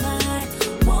heart of mine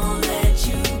won't let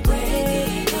you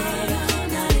break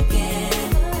it, not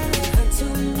again. Hurt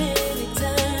too many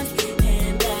times,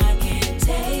 and I can't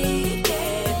take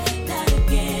it, not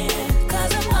again.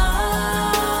 'Cause I'm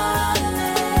all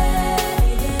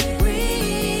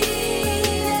breathing.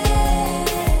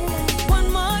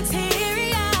 One more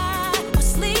teary-eye or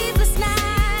sleepless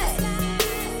night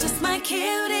just might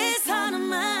kill this heart of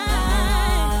mine.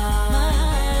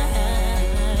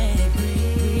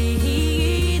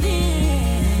 Breathing.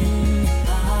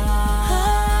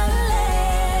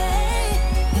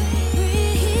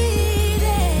 Breathing.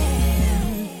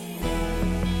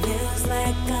 Feels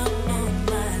like I'm on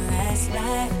my last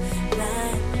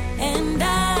lifeline, and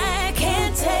I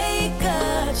can't take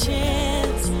a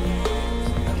chance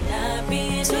of not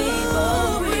being able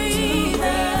to breathe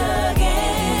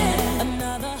again.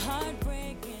 Another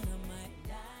heartbreak and I might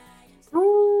die.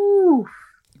 Ooh.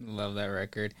 Love that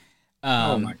record.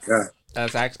 Oh my God.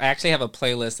 I actually have a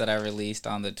playlist that I released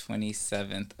on the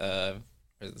 27th of,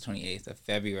 or the 28th of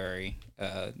February,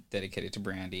 dedicated to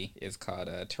Brandy. It's called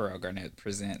Terrell Garnett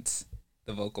Presents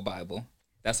the Vocal Bible.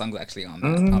 That song's actually on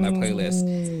that playlist.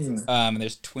 And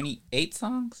there's 28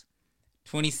 songs.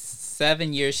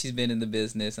 27 years she's been in the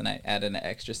business, and I added an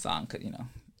extra song, cause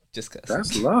just cause.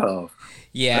 That's love.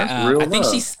 Yeah, That's real I think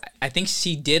love. I think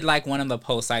she did like one of the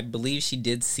posts. I believe she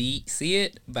did see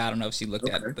it, but I don't know if she looked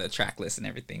at the track list and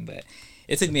everything. But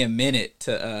it took me a minute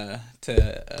to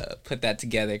put that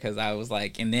together, because I was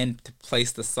like, and then to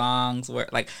place the songs where,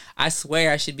 like, I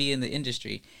swear I should be in the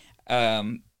industry.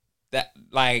 That,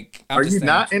 like, I'm Are just you saying,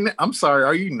 not in? I'm sorry.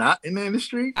 Are you not in the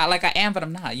industry? I am, but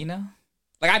I'm not.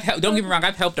 Like, don't get me wrong.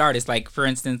 I've helped artists, like, for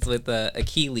instance, with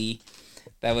Akili.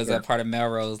 That was a part of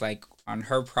Melrose, like, on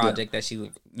her project that she,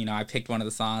 I picked one of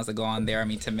the songs to go on there. I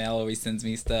mean, Tamel always sends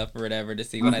me stuff or whatever to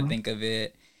see what I think of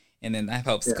it. And then I've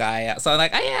helped Sky out. So I'm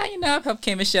like, I've helped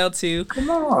K. Michelle too.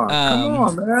 Come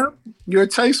on, man. You're a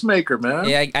tastemaker, man.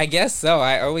 Yeah, I guess so.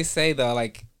 I always say, though,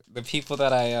 like, the people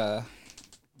that I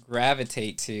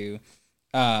gravitate to,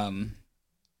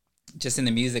 just in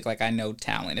the music, like, I know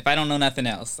talent. If I don't know nothing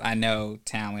else, I know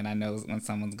talent. I know when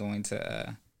someone's going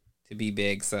to be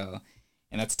big. So...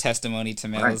 And that's testimony to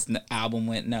Mel's album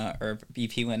or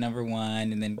EP went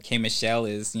 #1, and then K. Michelle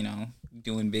is,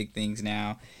 doing big things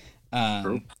now.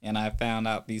 And I found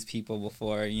out these people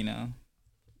before,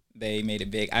 they made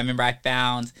it big. I remember I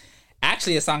found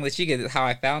actually a song that she did, how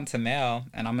I found Tamel,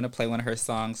 and I'm gonna play one of her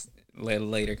songs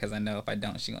later, because I know if I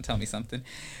don't, she's gonna tell me something.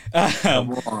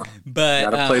 Come on.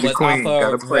 But Gotta play the queen.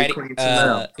 Gotta play Ready, Queen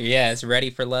Tamel. it's Ready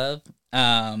for Love.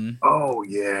 Oh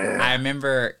yeah. I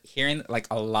remember hearing, like,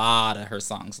 a lot of her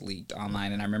songs leaked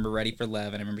online, and I remember Ready for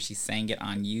Love, and I remember she sang it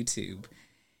on YouTube.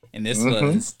 And this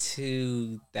was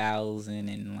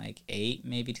 2008,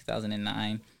 maybe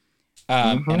 2009.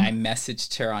 And I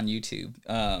messaged her on YouTube.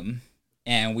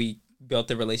 And we built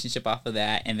a relationship off of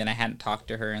that. And then I hadn't talked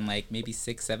to her in, like, maybe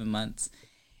 6-7 months.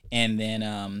 And then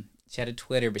she had a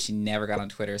Twitter, but she never got on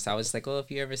Twitter. So I was just like, if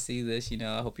you ever see this,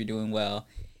 I hope you're doing well.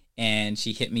 And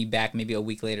she hit me back maybe a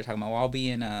week later talking about, I'll be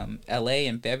in LA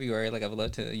in February. Like, I would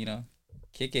love to,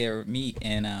 kick it or meet.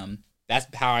 And that's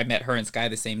how I met her and Sky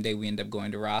the same day. We ended up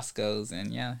going to Roscoe's, and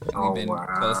we've been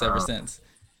close ever since.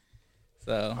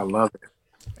 So I love it.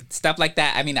 Stuff like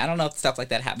that. I mean, I don't know if stuff like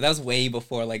that happened. That was way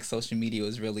before, like, social media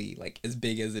was really, like, as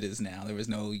big as it is now. There was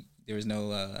no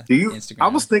Instagram. I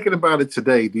was thinking about it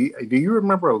today. Do you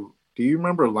remember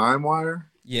LimeWire?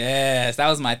 Yes, that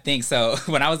was my thing. So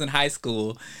when I was in high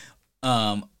school,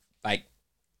 like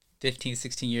 15,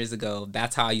 16 years ago,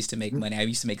 that's how I used to make money. I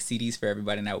used to make CDs for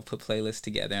everybody, and I would put playlists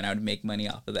together, and I would make money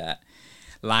off of that.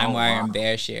 LimeWire and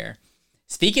BearShare.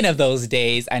 Speaking of those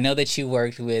days, I know that you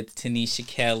worked with Tanisha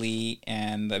Kelly,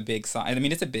 and the big song. I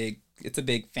mean, it's a big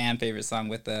fan favorite song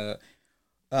with the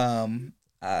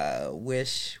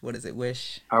Wish. What is it?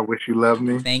 Wish. I Wish You Loved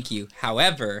Me. Thank you.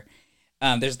 However,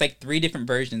 there's like 3 different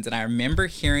versions, and I remember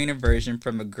hearing a version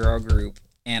from a girl group,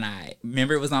 and I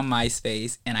remember it was on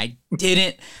MySpace, and I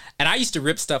used to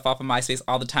rip stuff off of MySpace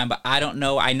all the time, but I don't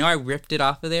know. I know I ripped it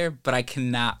off of there, but I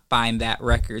cannot find that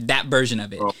record, that version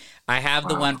of it. Oh, I have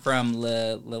the one from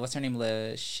what's her name?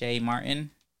 Lachey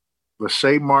Martin.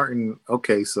 Lachey Martin.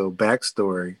 Okay, so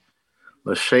backstory.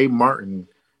 Lachey Martin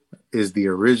is the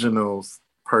original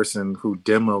person who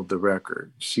demoed the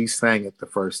record. She sang it the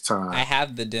first time. I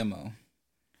have the demo.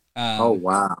 Oh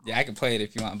wow! Yeah, I can play it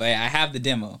if you want, but I have the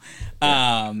demo.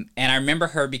 And I remember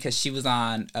her because she was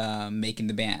on Making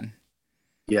the Band.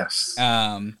 Yes.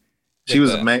 She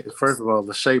was amazing. First of all,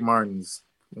 Lachey Martin's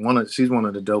she's one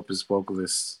of the dopest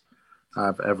vocalists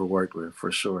I've ever worked with,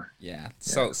 for sure. Yeah,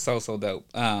 so dope.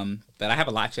 But I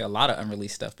have actually a lot of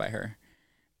unreleased stuff by her.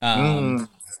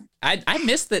 I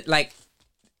miss that. Like,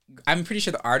 I'm pretty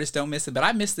sure the artists don't miss it, but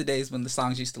I miss the days when the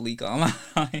songs used to leak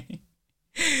online.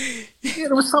 Yeah,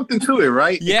 there was something to it,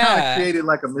 right? Yeah, it kind of created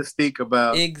like a mystique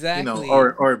about exactly,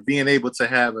 or being able to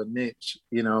have a niche,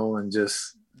 and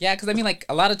just because I mean, like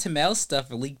a lot of Tamel's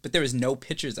stuff leaked, but there was no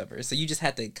pictures of her, so you just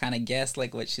had to kind of guess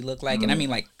like what she looked like, and I mean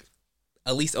like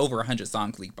at least over 100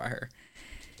 songs leaked by her,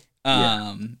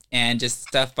 and just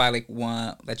stuff by like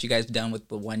one that you guys done with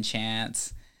the One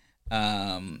Chance,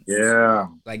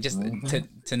 like just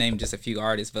to name just a few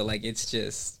artists, but like it's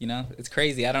just it's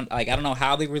crazy. I don't know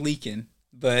how they were leaking.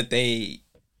 But they,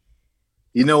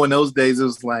 in those days, it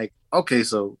was like, okay,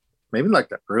 so maybe like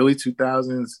the early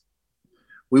 2000s,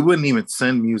 we wouldn't even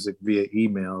send music via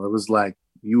email. It was like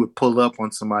you would pull up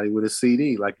on somebody with a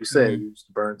CD, like you said, you used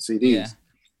to burn CDs. Yeah.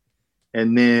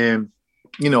 And then,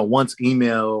 once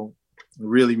email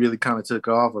really, really kind of took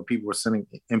off, or people were sending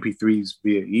MP3s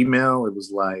via email, it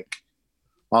was like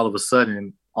all of a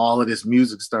sudden, all of this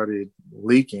music started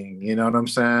leaking. You know what I'm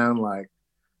saying? Like,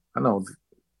 I know.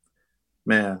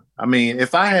 Man, I mean,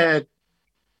 it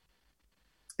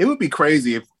would be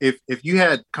crazy if you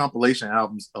had compilation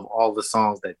albums of all the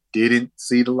songs that didn't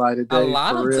see the light of day. A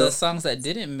lot of the songs that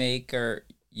didn't make are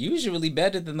usually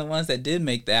better than the ones that did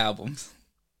make the albums.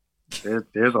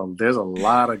 There's a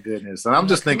lot of goodness, and I'm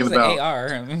just thinking about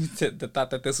AR. The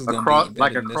thought that this was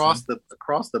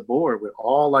across the board with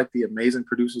all like the amazing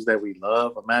producers that we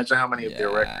love. Imagine how many of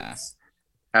their records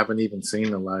haven't even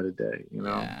seen the light of day,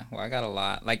 Yeah, well, I got a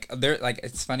lot. Like,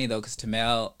 it's funny though, because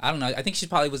Tamel, I don't know, I think she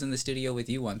probably was in the studio with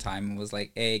you one time and was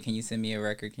like, "Hey, can you send me a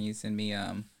record? Can you send me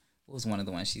what was one of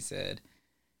the ones she said?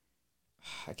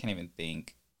 I can't even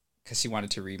think, because she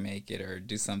wanted to remake it or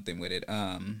do something with it.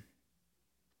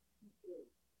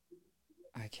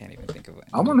 I can't even think of it.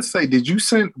 I want to say,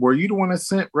 were you the one that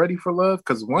sent Ready for Love?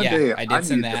 Because one day I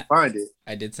needed to find it.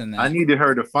 I did send that. I needed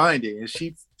her to find it, and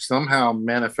she somehow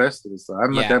manifested it. So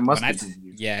that must have been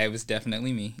you. Yeah, it was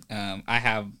definitely me. I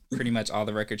have pretty much all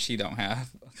the records she don't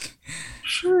have.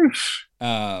 Sheesh.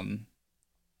 I'm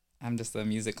just a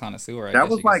music connoisseur. That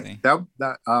was like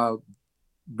that.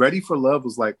 Ready for Love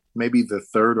was like maybe the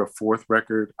third or fourth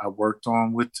record I worked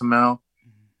on with Tamel,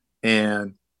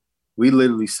 and we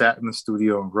literally sat in the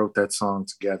studio and wrote that song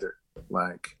together.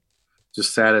 Like,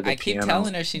 just sat at the piano. I keep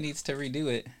telling her she needs to redo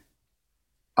it.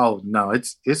 Oh no,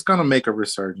 it's gonna make a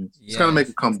resurgence. It's gonna make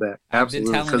a comeback.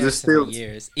 Absolutely, because it's still for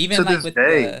years. Even like with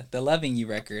the Loving You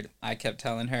record, I kept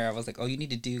telling her, I was like, "Oh, you need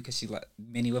to do," because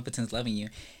Minnie Whipperton's Loving You,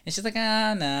 and she's like,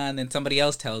 "Ah, nah." And then somebody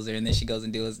else tells her, and then she goes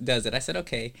and does it. I said,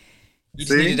 "Okay, you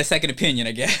just needed a second opinion,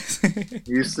 I guess."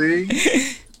 You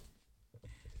see.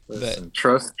 Listen,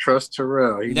 trust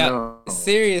Terrell. He knows.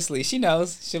 Seriously, she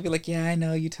knows. She'll be like, "Yeah, I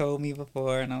know you told me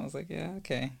before," and I was like, "Yeah,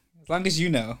 okay, as long as you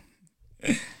know."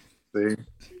 See.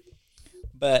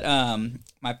 But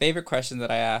my favorite question that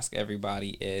I ask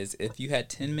everybody is, if you had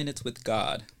 10 minutes with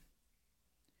God,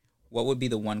 what would be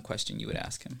the one question you would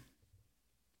ask him?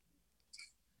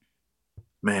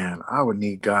 Man, I would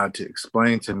need God to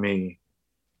explain to me,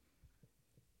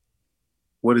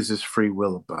 what is this free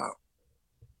will about?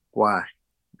 Why?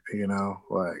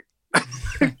 Like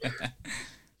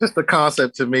just the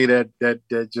concept to me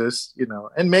that just,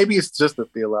 and maybe it's just a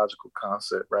theological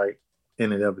concept, right,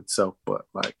 in and of itself, but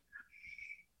like,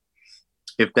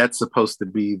 if that's supposed to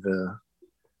be the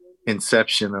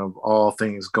inception of all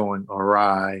things going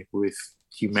awry with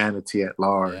humanity at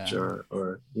large, or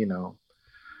I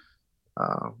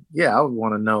would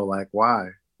want to know, like, why,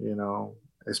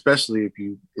 especially if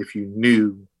you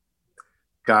knew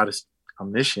God is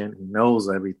omniscient, he knows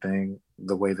everything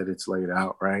the way that it's laid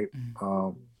out, right?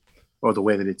 Or the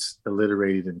way that it's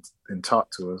alliterated and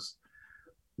taught to us,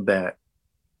 that,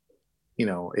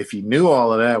 if you knew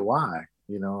all of that, why?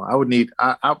 I would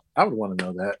want to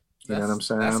know that. You know what I'm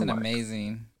saying? That's an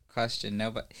amazing question.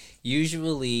 No, but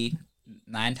usually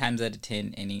 9 times out of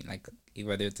 10,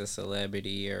 whether it's a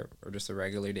celebrity or just a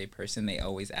regular day person, they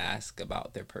always ask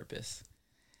about their purpose.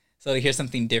 So to hear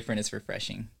something different is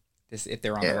refreshing. If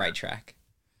they're on the right track.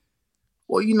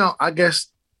 Well, I guess,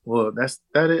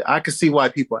 I can see why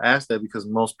people ask that, because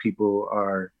most people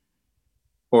are,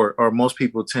 or most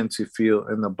people tend to feel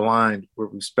in the blind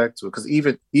with respect to it. Because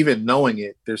even knowing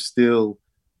it, there's still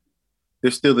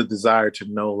there's still the desire to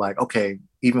know, like, okay,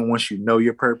 even once you know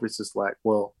your purpose, it's like,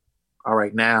 well, all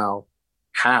right, now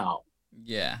how?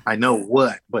 Yeah. I know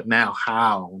what, but now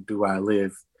how do I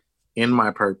live in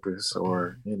my purpose?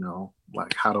 Or, you know,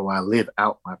 like, how do I live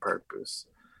out my purpose?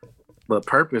 But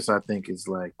purpose, I think, is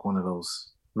like one of those,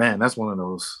 man, that's one of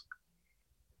those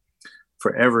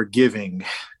forever giving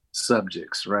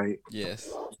subjects, right?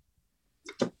 Yes.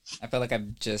 I feel like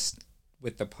I've just,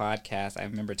 with the podcast, I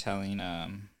remember telling, I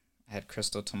had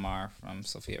Crystal Tamar from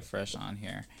Sophia Fresh on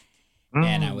here,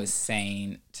 and I was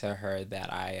saying to her that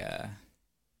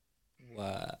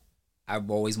I've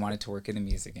always wanted to work in the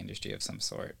music industry of some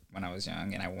sort when I was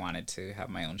young, and I wanted to have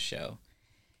my own show.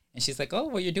 And she's like, "Oh,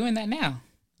 well, you're doing that now.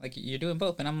 Like, you're doing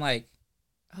both." And I'm like,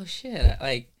 "Oh shit!"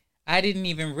 Like, I didn't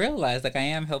even realize, like, I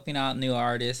am helping out new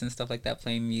artists and stuff like that,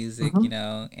 playing music, you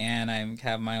know, and I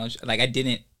have my own like, I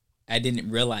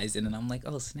didn't realize it, and I'm like,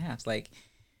 "Oh snaps!" Like,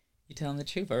 you're telling the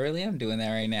truth. I really am doing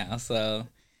that right now. So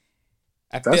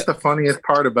that's the funniest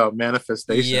part about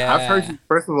manifestation. Yeah. I've heard you,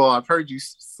 first of all, I've heard you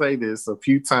say this a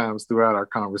few times throughout our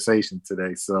conversation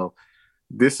today. So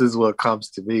this is what comes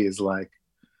to me, is like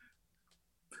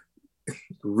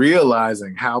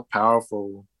realizing how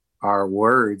powerful our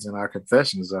words and our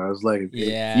confessions are. It's like, if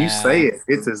you say it,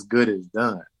 it's as good as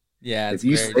done. Yeah. If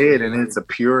you say it and it's a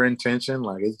pure intention,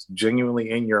 like it's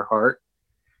genuinely in your heart,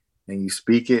 and you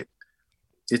speak it,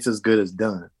 it's as good as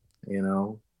done, you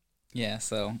know? Yeah.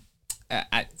 So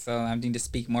I need to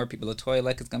speak more people. LaToya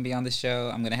Luck is gonna be on the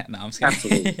show. I'm gonna no, I'm just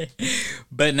kidding. Absolutely.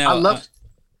 But no,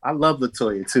 I love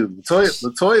LaToya too.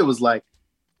 LaToya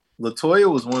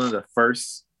was one of the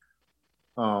first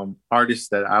artists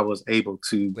that I was able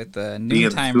to with the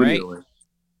Noontime, right? With.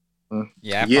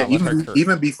 Yeah,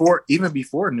 even before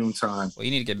Noontime. Well,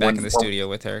 you need to get back in the studio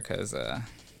with her, because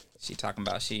she talking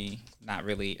about she not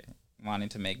really wanting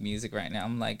to make music right now.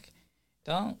 I'm like,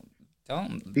 don't.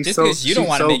 Just because you don't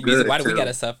want to make music, why do we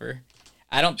gotta suffer?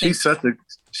 I don't think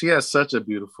she has such a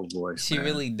beautiful voice. She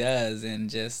really does, and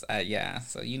just yeah.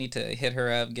 So you need to hit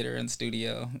her up, get her in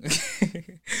studio,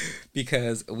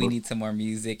 because we need some more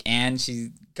music. And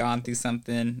she's gone through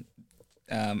something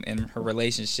in her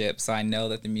relationship, so I know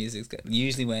that the music's good.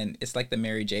 Usually when it's like the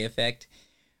Mary J effect,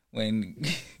 when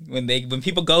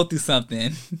people go through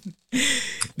something,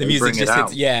 the music just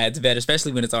hits. Yeah, it's better,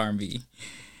 especially when it's R&B.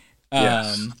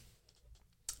 Yes.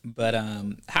 But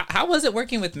how was it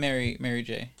working with Mary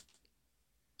J?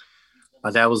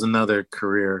 That was another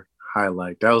career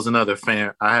highlight. That was another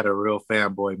I had a real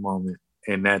fanboy moment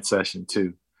in that session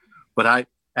too. But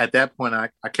at that point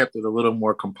I kept it a little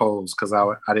more composed, because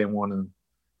I didn't want to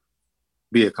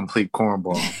be a complete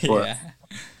cornball. But yeah.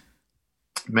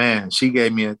 Man,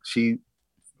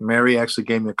 Mary actually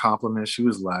gave me a compliment. She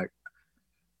was like,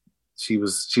 she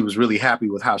was really happy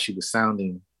with how she was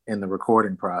sounding in the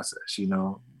recording process. You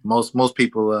know, most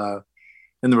people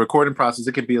in the recording process,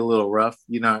 it can be a little rough.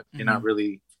 You're not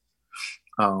really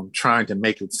trying to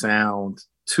make it sound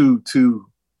too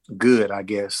good, I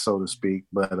guess, so to speak.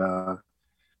 But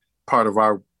part of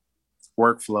our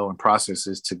workflow and process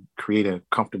is to create a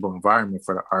comfortable environment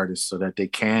for the artist so that they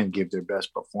can give their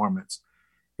best performance.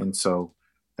 And so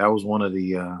that was one of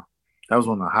the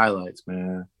highlights,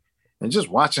 man. And just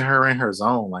watching her in her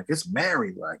zone, like, it's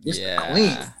Mary, like, it's the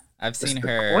queen. I've seen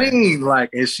her queen, like,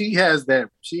 and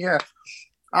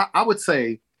I would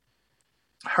say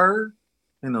her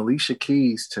and Alicia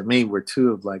Keys, to me, were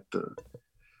two of like the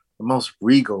most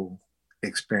regal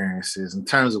experiences in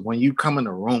terms of when you come in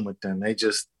the room with them. They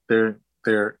just,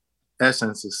 their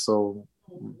essence is so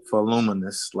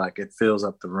voluminous, like it fills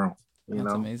up the room.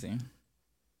 That's amazing.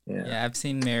 Yeah, I've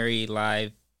seen Mary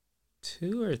live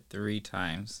 2 or 3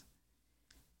 times.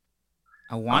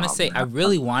 I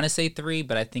really want to say 3,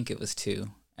 but I think it was 2.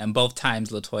 And both times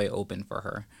LaToya opened for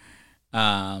her.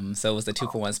 So it was the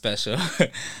 2-for-1 special.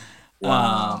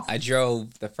 Wow.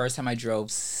 The first time I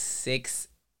drove 6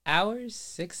 hours,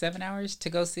 7 hours to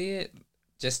go see it,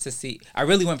 just to see. I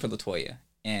really went for LaToya,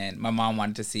 and my mom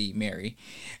wanted to see Mary.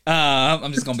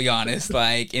 I'm just gonna be honest,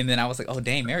 like, and then I was like, oh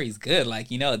dang, Mary's good, like,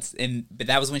 but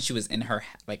that was when she was in her,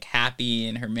 like, happy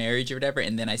in her marriage or whatever.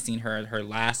 And then I seen her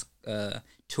last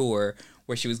tour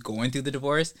where she was going through the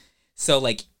divorce. So,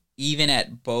 like, even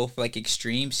at both, like,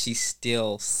 extremes, she's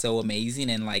still so amazing.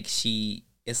 And, like,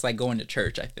 it's like going to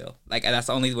church, I feel. Like, that's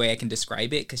the only way I can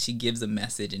describe it, because she gives a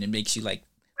message and it makes you, like,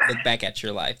 look back at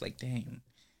your life, like, dang.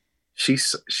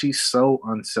 She's so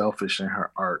unselfish in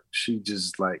her art. She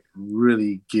just, like,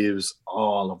 really gives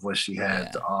all of what she has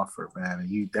to offer, man.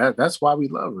 And that's why we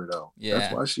love her, though. Yeah.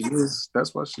 That's why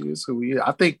she is who we is.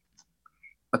 I think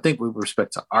with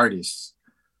respect to artists,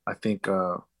 I think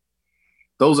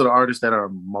those are the artists that are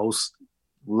most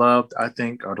loved, I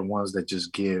think, are the ones that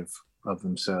just give of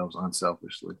themselves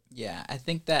unselfishly. Yeah, I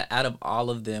think that out of all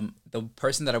of them, the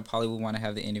person that I probably would want to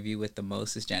have the interview with the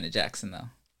most is Janet Jackson, though.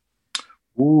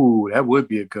 Ooh, that would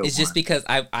be a good It's one. just because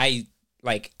I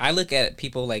look at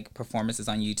people like performances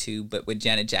on YouTube, but with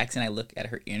Janet Jackson, I look at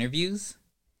her interviews.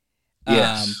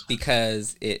 Yes.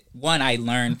 Because I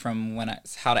learned from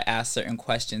how to ask certain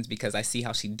questions because I see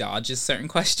how she dodges certain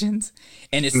questions,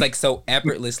 and it's like so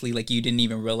effortlessly, like you didn't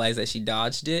even realize that she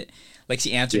dodged it, like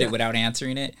she answered it without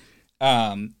answering it.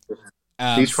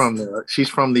 She's from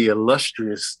the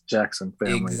illustrious Jackson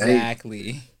family.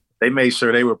 Exactly. They made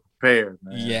sure they were prepared,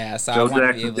 man. Yeah, so Joe I want to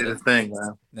Jackson be able did to. his thing,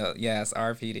 man. No, yes,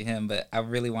 RP to him, but I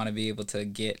really want to be able to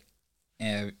get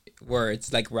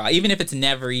words like raw, even if it's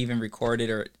never even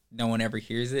recorded or no one ever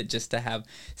hears it, just to have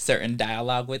certain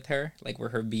dialogue with her, like where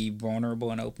her be vulnerable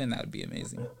and open. That would be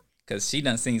amazing because she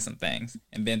done seen some things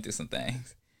and been through some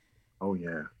things. Oh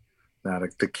yeah. Now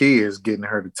the key is getting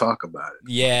her to talk about it.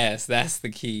 Yes, that's the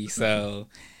key. So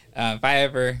if I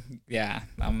ever,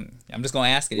 I'm just gonna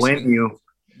ask it. Thank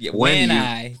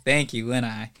you, when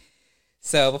I.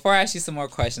 So before I ask you some more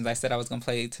questions, I said I was gonna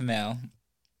play Tamel.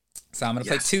 So I'm gonna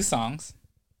play 2 songs.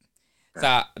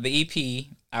 So the EP,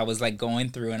 I was like going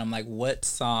through and I'm like, what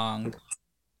song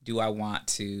do I want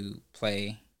to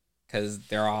play? Because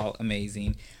they're all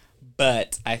amazing.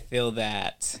 But I feel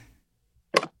that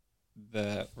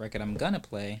the record I'm gonna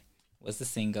play was the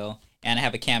single, and I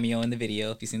have a cameo in the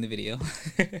video. If you've seen the video.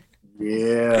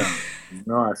 Yeah,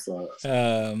 no, I saw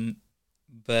it.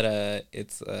 But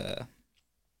it's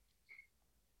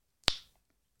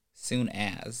Soon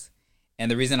As. And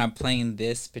the reason I'm playing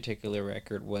this particular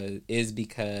record is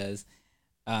because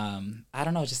I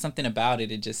don't know, just something about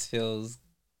it. It just feels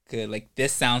good. Like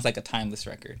this sounds like a timeless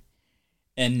record.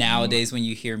 And nowadays, when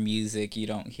you hear music, you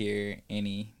don't hear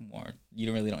any more.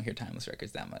 You really don't hear timeless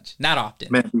records that much. Not often.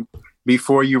 Man,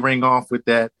 before you ring off with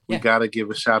that, we gotta give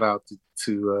a shout out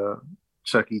to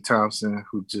Chucky Thompson,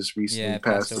 who just recently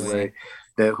passed away.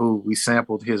 Who we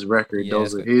sampled his record.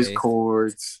 Those are his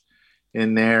chords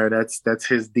in there. That's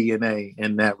his DNA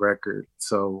in that record.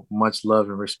 So much love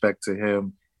and respect to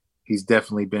him. He's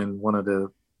definitely been one of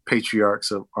the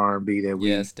patriarchs of R&B that we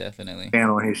definitely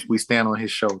stand on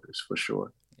his shoulders for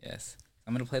sure. Yes.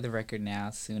 I'm gonna play the record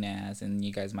now, Soon As, and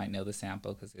you guys might know the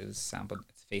sample because it was sampled.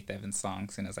 It's Faith Evans' song,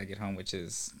 Soon As I Get Home, which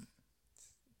is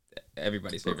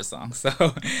everybody's favorite song. So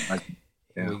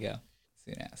here we go.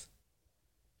 Soon As.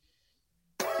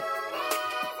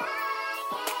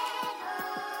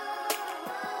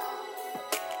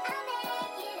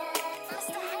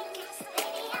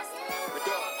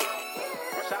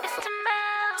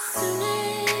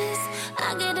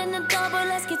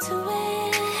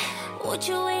 What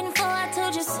you waiting for? I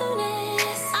told you soon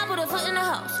as I put a foot in the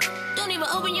house. Don't even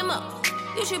open your mouth.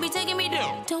 You should be taking me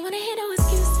down. Don't wanna hear no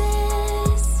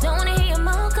excuses. Don't wanna hear your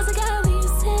mouth, cause I got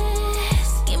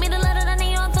abuses. Give me the letter that I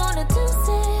need on throwing the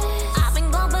deuces. I've been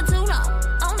gone for too long.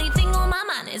 Only thing on my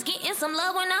mind is getting some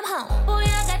love when I'm home. Boy,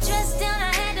 I got dressed down,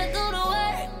 I had to go to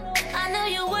work. I know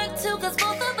you work too, cause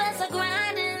both of us are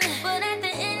grinding. But at the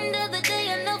end of the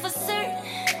day, I know for certain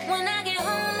when I get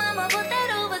home, I'ma put that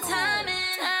overtime in.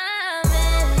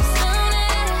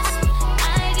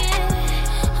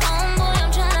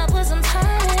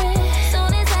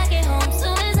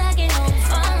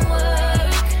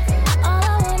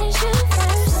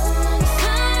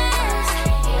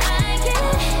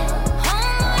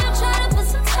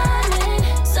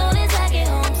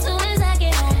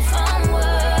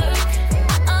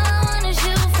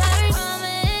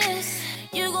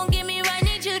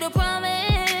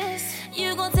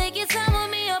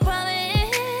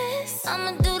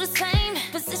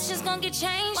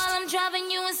 Change while I'm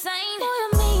driving you insane. Boy, I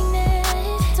mean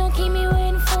it. Don't keep me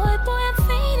waiting for it. Boy, I'm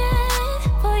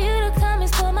fiending for you to come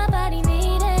and what my body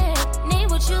needed.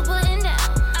 Need what you putting down.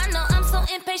 I know I'm so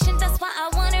impatient, that's why I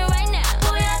want it right now.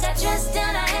 Boy, I got dressed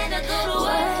down, I had to go to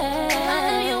work. I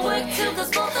know you work too,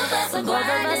 cause both of us are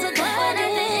grinding. But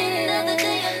at the end of the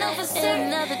day, I know for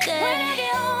certain when I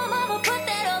get home, I'ma put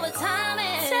that overtime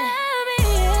in.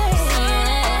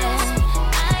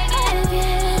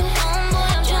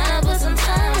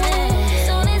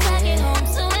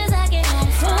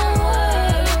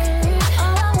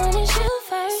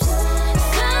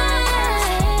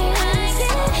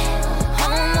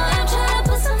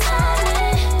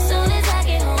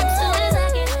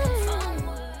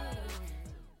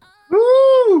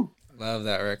 Love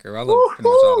that record. I love pretty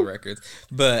much all the records,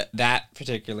 but that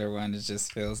particular one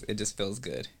just feels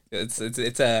good. It's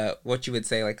a what you would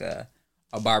say like a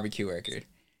barbecue record.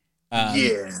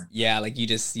 Yeah, like you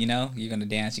just you're gonna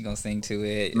dance, you're gonna sing to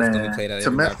it. It's gonna be played at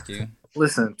every barbecue.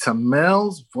 listen,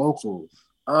 Tamel's vocals.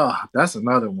 Oh, that's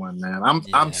another one, man.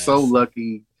 I'm so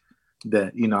lucky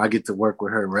that I get to work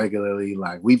with her regularly.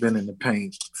 Like we've been in the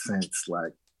paint since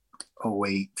like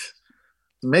 '08,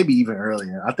 maybe even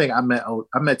earlier. I think I met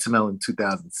Tamel in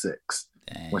 2006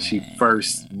 when she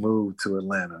first moved to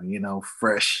Atlanta.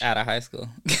 Fresh out of high school.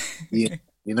 Yeah,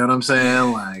 you know what I'm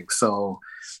saying? Like, so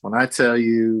when I tell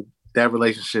you that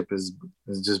relationship has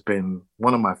just been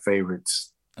one of my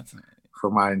favorites for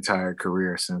my entire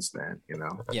career since then.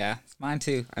 Yeah, mine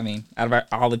too. I mean, out of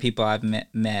all the people I've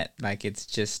met, like it's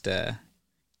just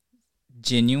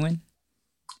genuine.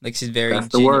 Like she's very That's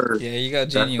the word. Yeah, you go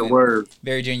genuine. That's the word.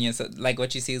 Very genuine. So like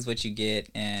what you see is what you get,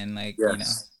 and like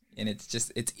and it's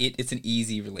just it's an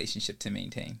easy relationship to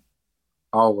maintain.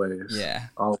 Always. Yeah.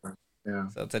 Always. Yeah.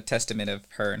 So it's a testament of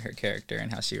her and her character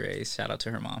and how she raised. Shout out to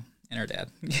her mom and her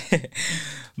dad.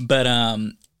 But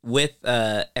with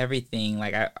everything,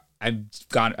 like I've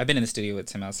been in the studio with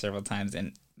Tim several times,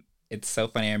 and it's so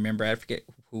funny. I remember, I forget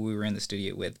who we were in the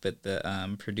studio with, but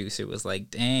the producer was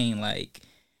like, "Dang, like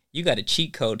you got a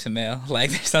cheat code, Tamel. Like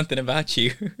there's something about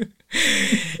you."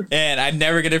 And I'm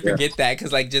never gonna forget that,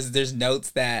 because like just there's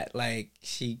notes that like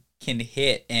she can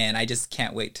hit, and I just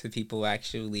can't wait till people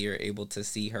actually are able to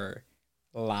see her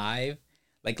live.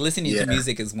 Like listening to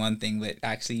music is one thing, but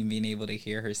actually being able to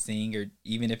hear her sing, or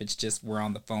even if it's just we're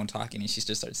on the phone talking and she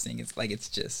just starts singing, it's like, it's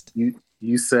just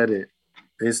you said it.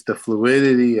 It's the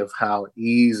fluidity of how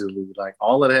easily, like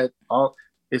all of that,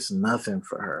 it's nothing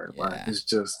for her. Yeah. Like it's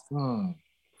just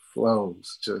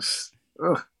flows, just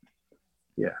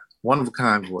one of a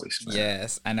kind voice, man.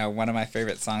 Yes, I know. One of my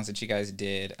favorite songs that you guys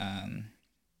did.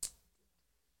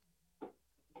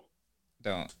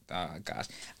 Oh gosh,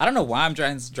 I don't know why I'm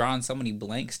drawing so many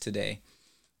blanks today.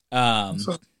 I'm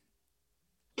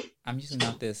using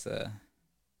out this. I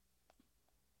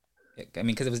mean,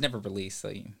 because it was never released,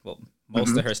 so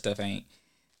most of her stuff ain't.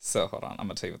 So hold on, I'm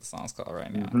gonna tell you what the song's called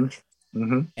right now.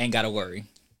 Ain't Gotta Worry.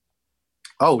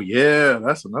 Oh yeah,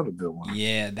 that's another good one.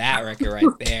 Yeah, that record right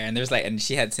there. And and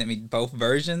she had sent me both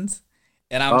versions,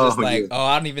 and I'm just like,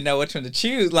 I don't even know which one to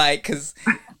choose. Like, cause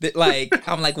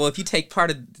I'm like, well, if you take part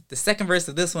of the second verse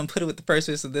of this one, put it with the first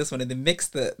verse of this one, and then mix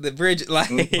the bridge, like.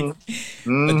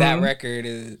 But that record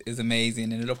is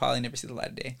amazing, and it'll probably never see the light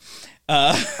of day.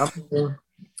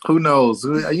 Who knows?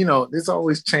 There's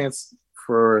always chance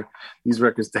for these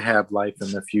records to have life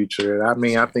in the future. I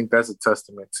mean, I think that's a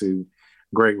testament to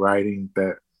great writing,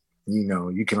 that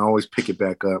you can always pick it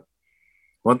back up.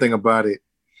 One thing about it,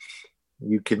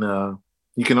 you can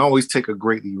always take a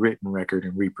greatly written record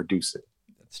and reproduce it.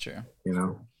 That's true.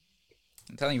 I'm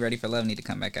telling you, Ready for Love need to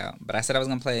come back out. But I said I was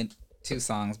gonna play 2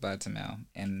 songs by Tamel,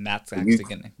 and that's actually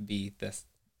gonna be the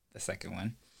second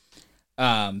one.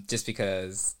 Just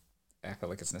because I feel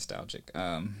like it's nostalgic.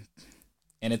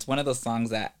 And it's one of those songs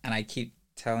that, and I keep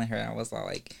telling her, I was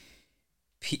like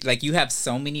you have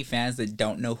so many fans that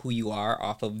don't know who you are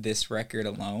off of this record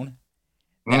alone,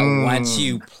 that once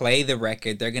you play the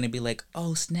record, they're gonna be like,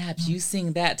 "Oh snaps, you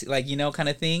sing that too," like kind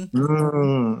of thing.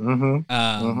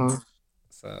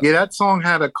 So yeah, that song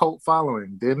had a cult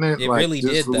following, didn't it? It really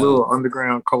did, a little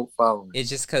underground cult following. It's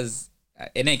just because,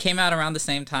 and it came out around the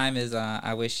same time as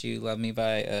 "I Wish You Loved Me"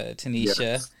 by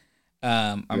Tanisha.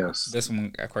 Yes. This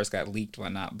one, of course, got leaked,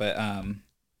 whatnot, but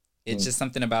it's just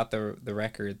something about the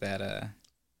record that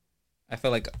I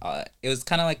feel like it was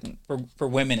kind of like for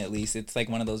women, at least. It's like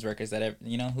one of those records that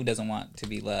who doesn't want to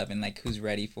be loved, and like who's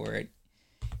ready for it.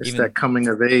 It's that coming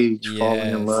of age, falling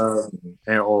in love,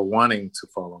 or wanting to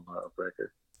fall in love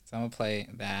record. So I'm gonna play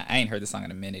that. I ain't heard the song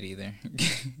in a minute either.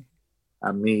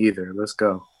 Me either. Let's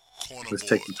go. Let's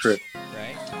take the trip.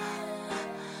 Right.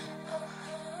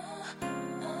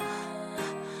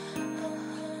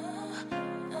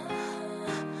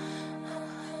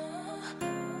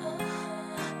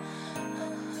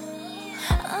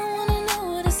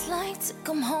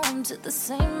 Come home to the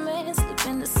same man, sleep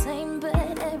in the same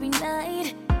bed every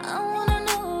night. I wanna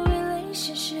know a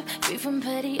relationship free from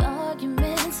petty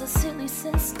arguments or silly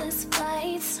senseless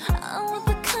fights. I want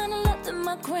the kind of love that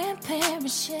my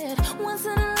grandparents shared, once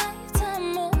in a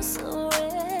lifetime, oh so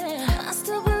rare. I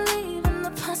still believe in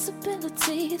the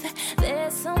possibility that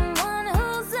there's someone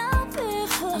who's out there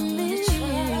for me.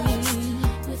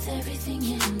 With everything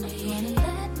in me, and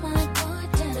let my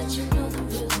guard down, that you know the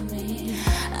real me.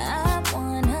 I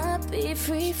wanna be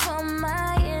free from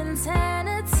my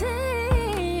insanity.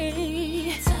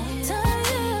 Tired,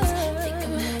 think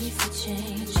I'm ready for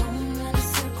change. Going round in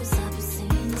circles, I've been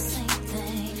saying the same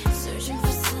thing. Searching for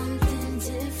something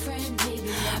different, baby.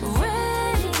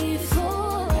 Ready for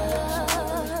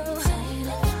love. Tired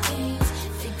of the games,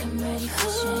 think I'm ready for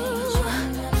change. Going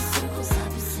round in circles, I've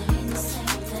been saying the same thing.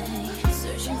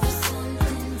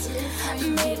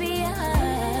 Maybe I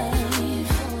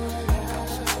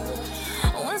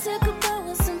want to say goodbye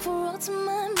once and for all to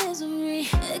my misery.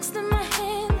 Extend my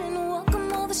hand and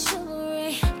welcome all the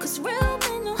chivalry. 'Cause real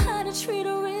men know how to treat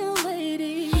a real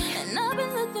lady. And I've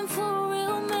been looking for a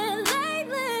real man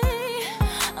lately.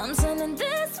 I'm sending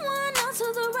this one out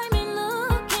to the right man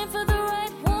looking for the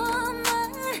right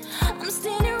woman. I'm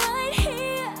standing right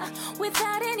here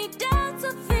without any doubts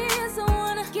or fears. I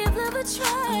wanna give love a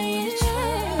try.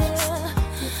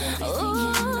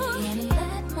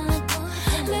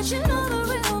 Let you know the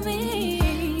real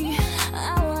me.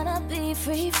 I wanna be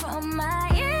free from my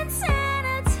insanity.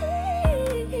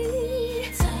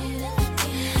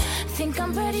 Think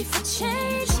I'm ready for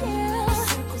change, yeah.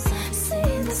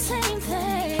 See the same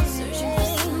things.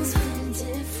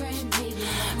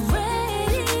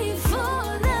 Ready for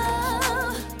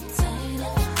love.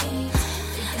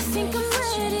 I think I'm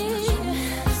ready.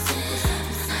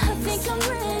 I think I'm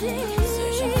ready.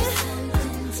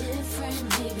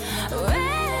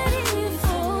 Ready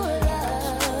for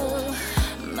love.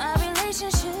 My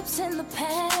relationships in the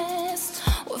past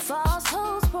were false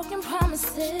hopes, broken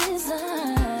promises. I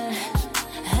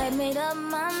had made up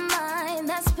my mind.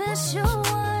 That special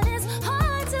one is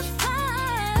hard to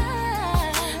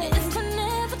find. If I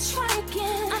never try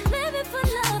again, I'm living for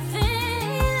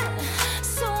nothing.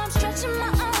 So I'm stretching my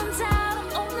arms out, I'm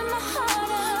opening my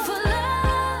heart up for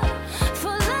love,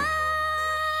 for love.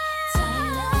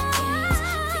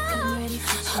 Think I'm ready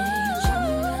for change.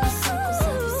 Running around in circles,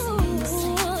 I've seen the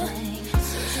same thing.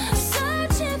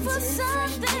 Searching for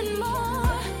something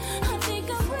more. I think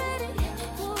I'm ready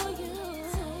for you.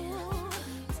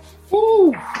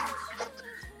 Ooh.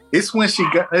 It's when she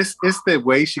got. It's the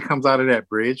way she comes out of that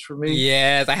bridge for me.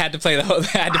 Yes, I had to play the whole.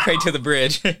 I had to play to the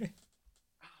bridge.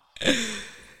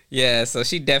 Yeah, so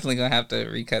she definitely gonna have to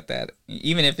recut that,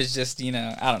 even if it's just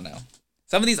I don't know.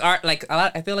 Some of these art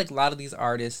I feel like a lot of these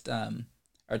artists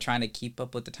are trying to keep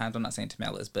up with the times. I'm not saying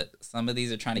Tamela is, but some of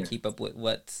these are trying to keep up with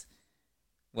what's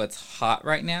hot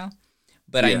right now.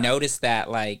 But I noticed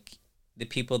that like the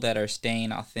people that are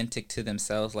staying authentic to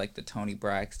themselves, like the Tony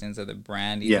Braxtons or the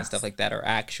Brandys and stuff like that, are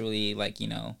actually like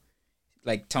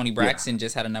like Tony Braxton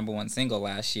just had a #1 single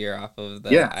last year off of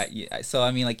the. So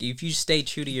I mean, like if you stay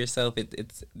true to yourself,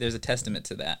 it's there's a testament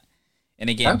to that, and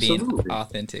again being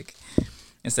authentic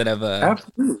instead of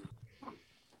Absolutely.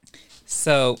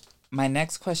 So my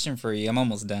next question for you, I'm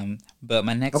almost done, but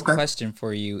my next question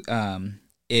for you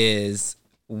is,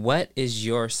 what is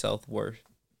your self-worth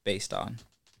based on?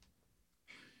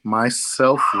 My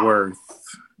self-worth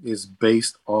is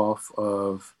based off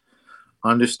of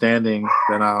understanding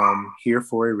that I'm here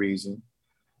for a reason,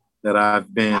 that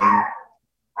I've been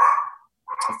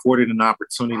afforded an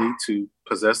opportunity to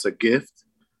possess a gift.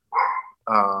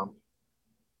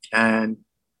 And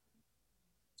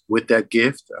with that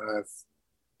gift, I've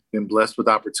been blessed with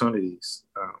opportunities.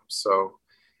 So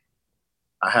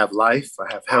I have life,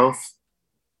 I have health,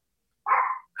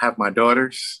 I have my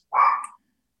daughters.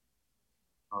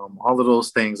 All of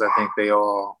those things, I think they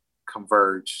all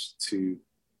converge to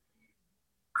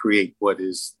create what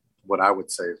I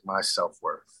would say is my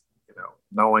self-worth.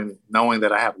 Knowing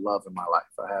that I have love in my life,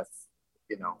 I have,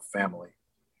 family.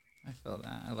 I feel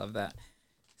that. I love that.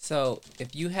 So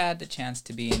if you had the chance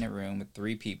to be in a room with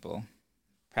 3 people,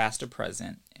 past or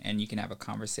present, and you can have a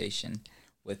conversation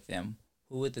with them,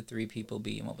 who would the 3 people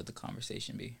be and what would the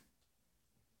conversation be?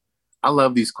 I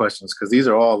love these questions because these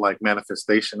are all like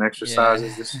manifestation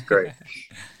exercises. Yeah. This is great.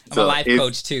 I'm a life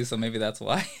coach too, so maybe that's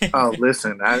why. Oh,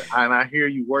 listen, I hear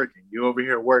you working. You over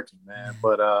here working, man.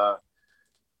 But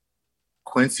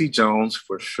Quincy Jones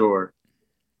for sure.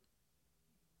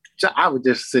 I would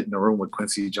just sit in a room with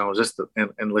Quincy Jones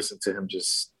and listen to him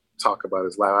just talk about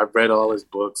his life. I've read all his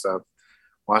books. I've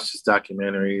watched his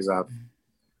documentaries. I've,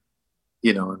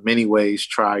 in many ways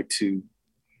tried to,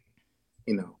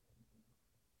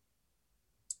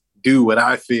 do what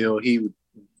I feel he would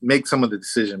make, some of the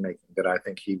decision making that I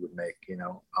think he would make,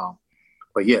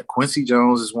 but yeah, Quincy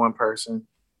Jones is one person.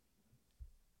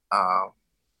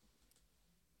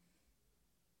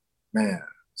 Man,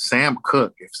 Sam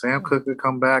Cooke. If Sam Cooke could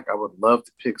come back, I would love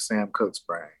to pick Sam Cooke's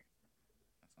brain.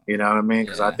 You know what I mean?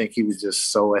 Because I think he was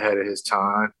just so ahead of his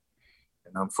time.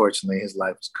 And unfortunately, his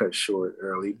life was cut short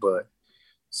early. But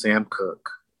Sam Cooke,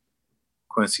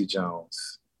 Quincy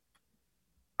Jones,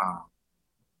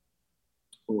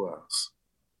 who else?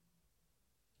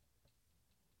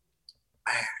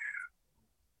 Man.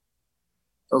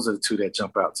 Those are the 2 that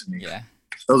jump out to me. Yeah.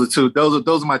 Those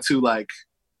are my 2, like,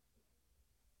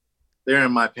 they're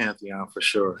in my pantheon for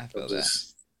sure. I feel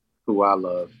just who I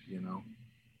love,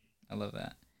 I love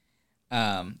that.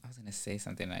 I was gonna say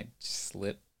something, I just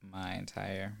slipped my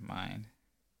entire mind.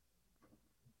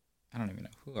 I don't even know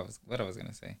what I was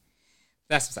gonna say.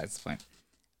 That's besides the point.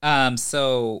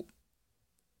 So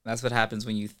that's what happens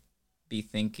when you be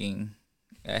thinking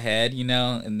ahead,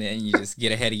 and then you just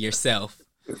get ahead of yourself.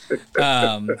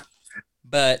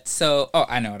 But so,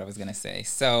 I know what I was gonna say.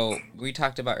 So we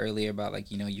talked about earlier about like,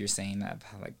 you're saying that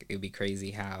like it'd be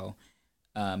crazy how,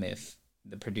 if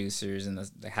the producers and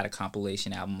they had a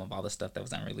compilation album of all the stuff that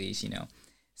was unreleased,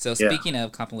 So speaking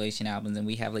of compilation albums, and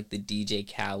we have like the DJ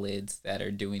Khaled's that are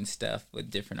doing stuff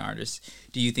with different artists.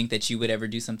 Do you think that you would ever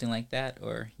do something like that,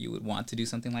 or you would want to do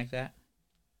something like that?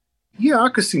 Yeah, I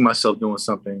could see myself doing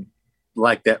something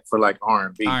like that for like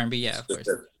R&B. R&B, yeah, of course.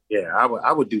 Yeah,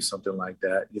 I would do something like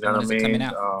that. You know what I mean? Coming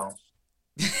out?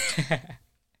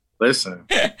 Listen,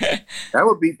 that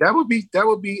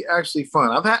would be actually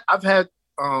fun. I've had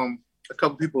a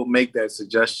couple people make that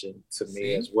suggestion to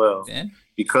me as well,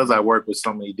 because I work with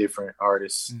so many different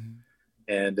artists,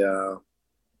 and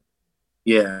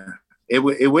yeah, it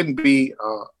wouldn't be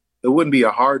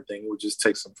a hard thing. It would just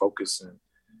take some focus, and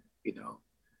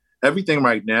everything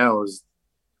right now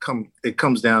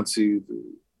comes down to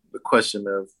the question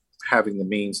of having the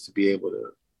means to be able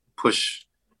to push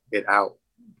it out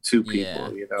to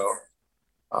people,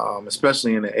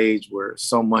 especially in an age where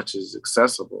so much is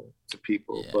accessible to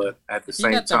people, but at the same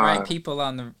time, you got the right people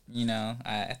on the,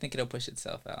 I think it'll push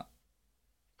itself out.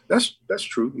 That's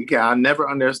true. Yeah, I never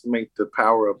underestimate the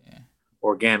power of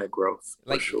organic growth.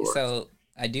 For sure. So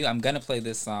I'm gonna play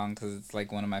this song because it's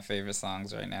like one of my favorite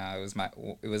songs right now.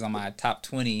 It was on my top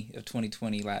 20 of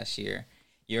 2020 last year.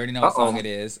 You already know what song it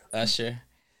is, Usher.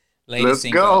 Let's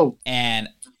go. And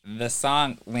the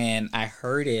song, when I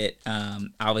heard it,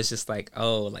 I was just like,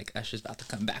 oh, like Usher's about to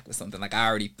come back with something. Like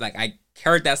I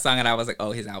heard that song and I was like,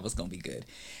 oh, his album's gonna be good,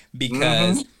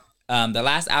 because the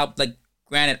last album, like,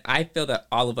 granted, I feel that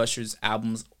all of Usher's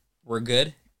albums were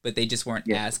good, but they just weren't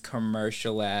as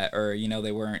commercial or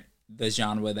they weren't the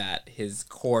genre that his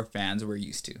core fans were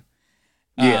used to.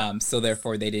 So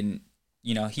therefore they didn't.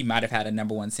 He might have had a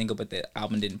number one single, but the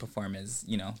album didn't perform as,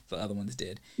 the other ones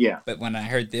did. Yeah. But when I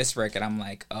heard this record, I'm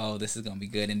like, oh, this is going to be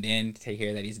good. And then to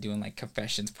hear that he's doing like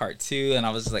Confessions Part 2, and I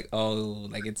was just like, oh,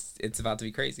 like it's about to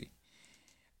be crazy.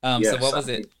 So what was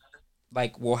it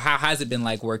like? Well, how has it been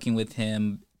like working with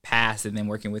him past and then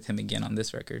working with him again on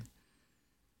this record?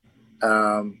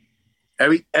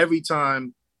 Every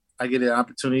time I get an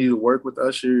opportunity to work with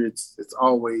Usher, it's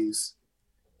always,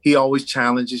 he always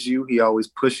challenges you. He always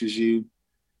pushes you.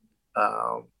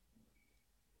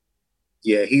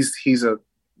 He's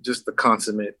just a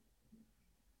consummate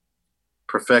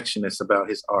perfectionist about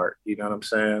his art. You know what I'm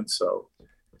saying? So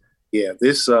yeah,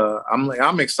 this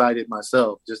I'm excited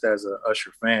myself, just as a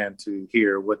Usher fan, to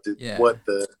hear what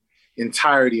the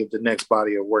entirety of the next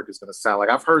body of work is going to sound like.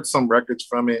 I've heard some records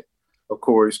from it, of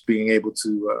course, being able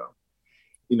to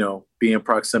be in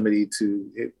proximity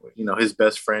to his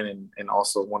best friend and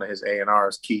also one of his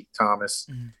A&Rs, Keith Thomas,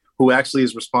 who actually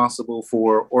is responsible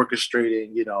for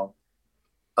orchestrating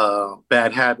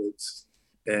Bad Habits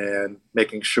and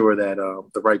making sure that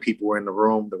the right people were in the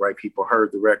room, the right people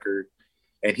heard the record,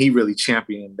 and he really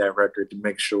championed that record to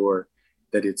make sure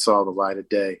that it saw the light of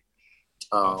day.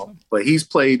 Awesome. But he's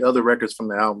played other records from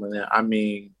the album, and I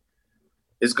mean,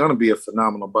 it's going to be a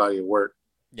phenomenal body of work.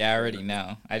 Yeah, I already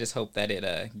know. I just hope that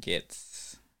it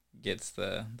gets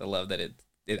the love that it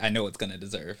I know it's going to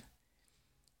deserve.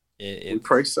 We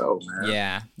pray so, man.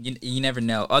 Yeah, you never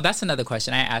know. Oh, that's another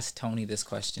question. I asked Tony this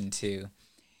question too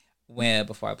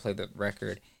before I played the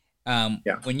record.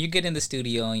 When you get in the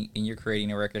studio and you're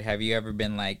creating a record, have you ever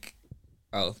been like,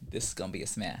 oh, this is going to be a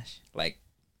smash? Like,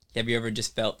 have you ever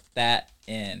just felt that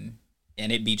and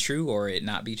it be true or it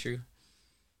not be true?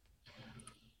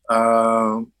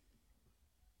 I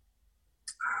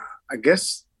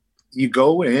guess you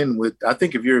go in with, I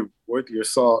think if you're worth your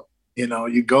salt,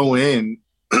 you go in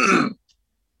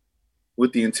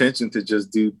with the intention to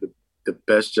just do the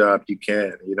best job you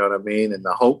can, you know what I mean? And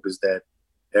the hope is that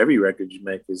every record you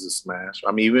make is a smash.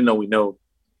 I mean, even though we know,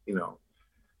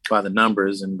 by the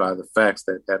numbers and by the facts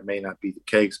that may not be the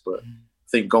case, but I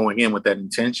think going in with that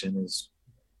intention is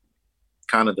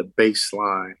kind of the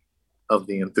baseline of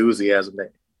the enthusiasm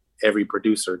that every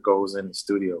producer goes in the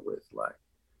studio with. Like,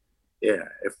 yeah,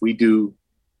 if we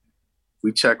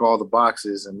check all the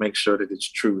boxes and make sure that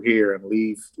it's true here and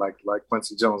leave, like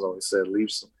Quincy Jones always said,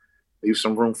 leave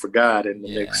some room for God in the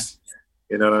mix.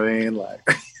 You know what I mean? Like,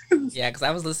 yeah, because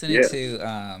I was listening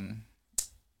to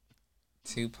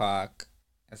Tupac,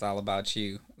 It's All About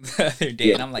You, the other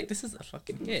day, and I'm like, this is a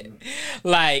fucking hit.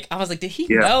 Like, I was like, did he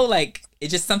know? Like,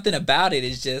 it's just something about it.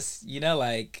 It's just,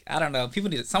 like, I don't know.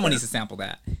 Someone needs to sample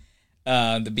that.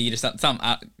 the beat or something.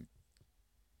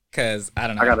 Cause I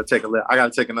don't know. I gotta take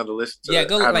another listen to it. Yeah,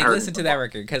 go like listen to that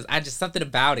record, cause I just something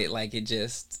about it, like it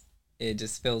just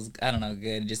feels, I don't know,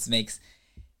 good. It just makes,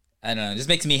 I don't know, it just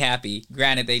makes me happy.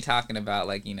 Granted, they talking about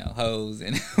like, you know, hoes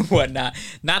and whatnot,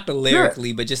 not the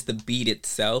lyrically, but just the beat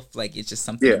itself. Like it's just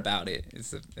something about it.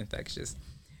 It's infectious.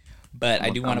 But I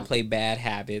do want to play Bad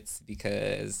Habits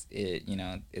because it, you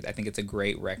know, I think it's a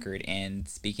great record. And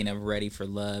speaking of Ready for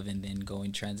Love and then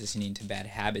transitioning to Bad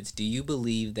Habits, do you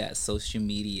believe that social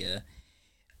media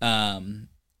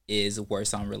is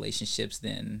worse on relationships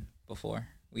than before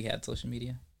we had social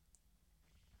media?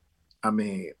 I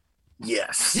mean,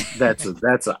 yes, that's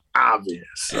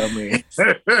obvious. I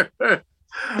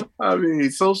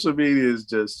mean, social media is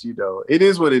just, you know, it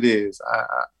is what it is.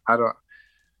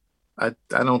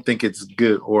 I don't think it's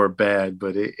good or bad,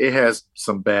 but it has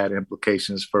some bad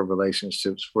implications for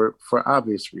relationships for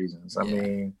obvious reasons. I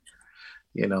mean,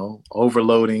 you know,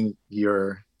 overloading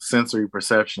your sensory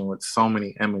perception with so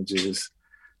many images,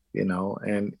 you know,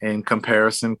 and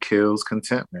comparison kills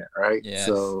contentment, right? Yes.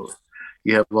 So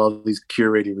you have all these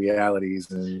curated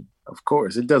realities, and of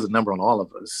course, it does a number on all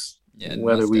of us,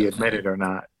 whether we admit it or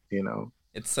not, you know.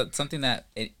 It's something that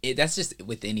that's just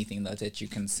with anything though that you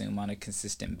consume on a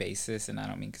consistent basis, and I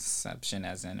don't mean consumption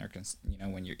as in you know,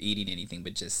 when you're eating anything,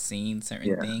 but just seeing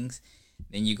certain things.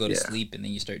 Then you go to sleep, and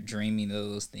then you start dreaming of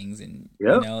those things, and you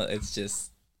know,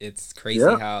 it's crazy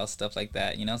how stuff like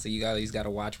that, you know. So you always got to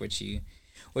watch what you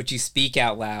speak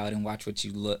out loud, and watch what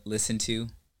you listen to,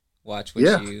 watch what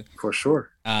you for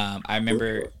sure. I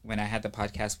remember when I had the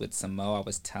podcast with Samo, I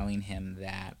was telling him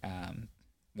that.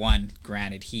 One,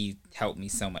 granted, he helped me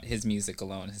so much. His music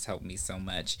alone has helped me so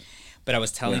much. But I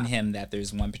was telling him that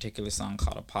there's one particular song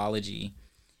called Apology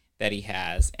that he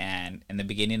has. And in the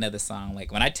beginning of the song,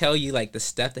 like when I tell you like the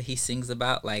stuff that he sings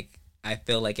about, like I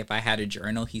feel like if I had a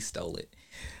journal, he stole it.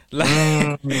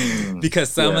 Like, because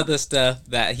some of the stuff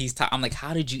that he's I'm like,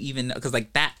 how did you even know? Because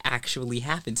like that actually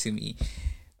happened to me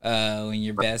when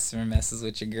your best friend messes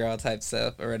with your girl type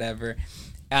stuff or whatever.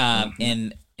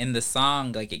 And in the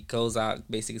song, like it goes out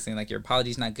basically saying like your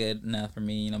apology's not good enough for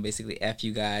me, you know, basically F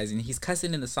you guys, and he's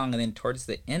cussing in the song, and then towards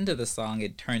the end of the song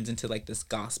it turns into like this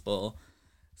gospel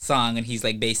song, and he's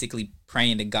like basically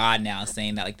praying to God now,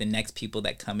 saying that like the next people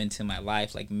that come into my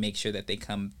life, like make sure that they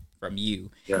come from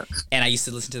you. And I used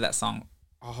to listen to that song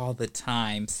all the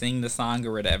time, sing the song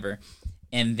or whatever.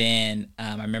 And then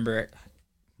I remember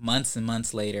months and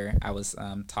months later, I was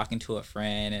talking to a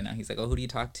friend, and he's like, oh, who do you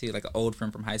talk to? Like an old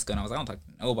friend from high school. And I was like, I don't talk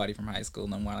to nobody from high school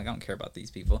no more. Like, I don't care about these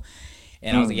people.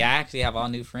 And I was like, yeah, I actually have all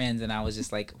new friends. And I was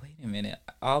just like, wait a minute.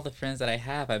 All the friends that I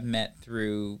have, I've met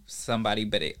through somebody,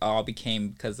 but it all became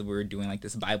because we were doing like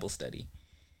this Bible study.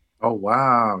 Oh,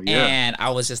 wow. Yeah. And I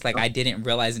was just like, I didn't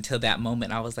realize until that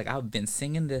moment. I was like, I've been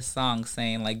singing this song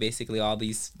saying like basically all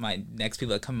these, my next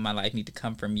people that come in my life need to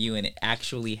come from you. And it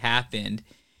actually happened.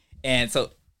 And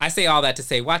so I say all that to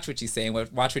say, watch what you say and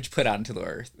watch what you put out into the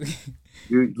earth.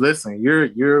 Listen, you're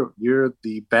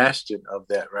the bastion of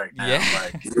that right now.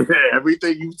 Like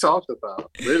everything you talked about,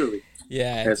 literally.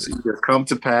 Yeah, has come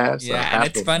to pass. Yeah, and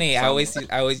it's funny. I always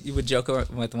would joke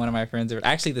with one of my friends, or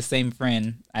actually the same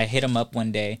friend. I hit him up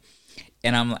one day,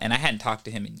 and I hadn't talked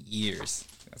to him in years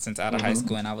since out of high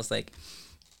school, and I was like,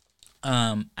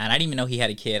 and I didn't even know he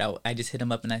had a kid. I just hit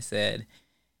him up and I said,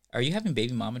 "Are you having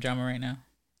baby mama drama right now?"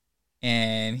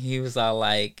 And he was all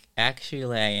like,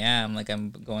 actually, I am. Like, I'm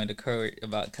going to court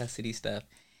about custody stuff.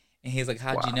 And he's like,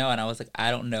 how'd you know? And I was like, I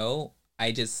don't know.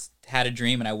 I just had a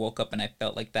dream, and I woke up, and I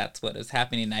felt like that's what was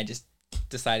happening. And I just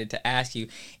decided to ask you.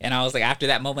 And I was like, after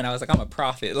that moment, I was like, I'm a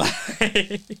prophet.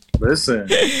 Listen.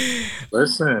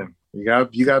 You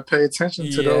got to pay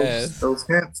attention to those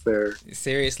hints there.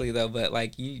 Seriously, though. But,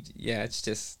 like, it's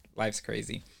just, life's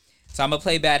crazy. So I'm going to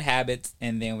play Bad Habits,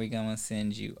 and then we're going to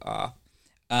send you off.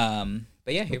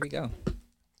 But yeah, here we go.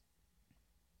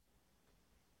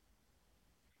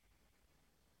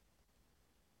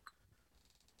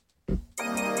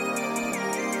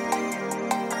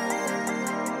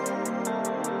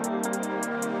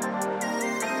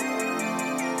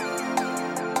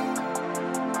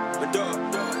 Medor,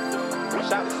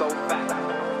 shot so fast.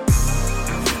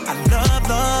 I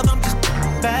love, I'm just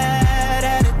bad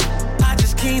at it. I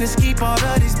just can't escape all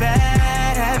of these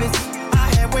bad habits.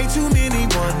 I had way too many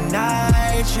one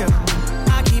nights,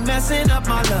 I keep messing up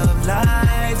my love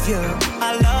life,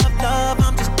 I love,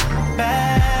 I'm just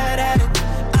bad at it.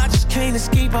 I just can't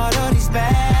escape all of these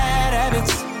bad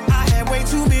habits. I had way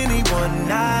too many one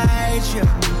nights,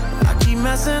 I keep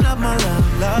messing up my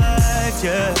love life,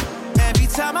 Every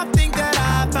time I think that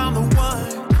I found the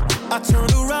one, I turn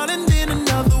around and then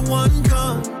another one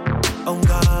comes. Oh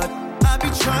God,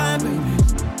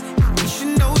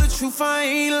 truth, I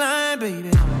ain't lying,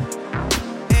 baby.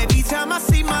 Every time I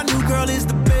see my new girl is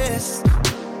the best.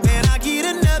 Man, I get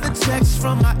another text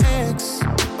from my ex.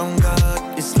 Oh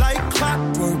God, it's like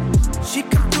clockwork. She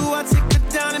come through, I take her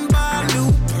down and buy a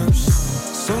new purse.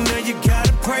 So now you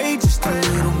gotta pray just a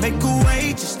little, make a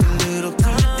way just a little.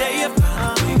 Till the day you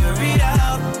finally figure it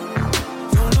out.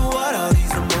 Don't know what all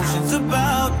these emotions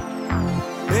about,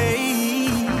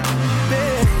 baby.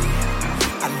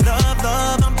 I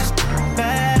love, I'm just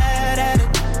bad at it.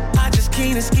 I just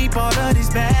can't escape all of these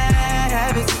bad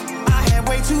habits. I had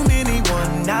way too many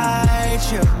one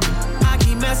nights, yeah. I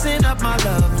keep messing up my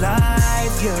love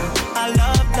life, yeah. I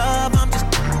love, I'm just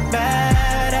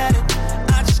bad at it.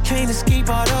 I just can't escape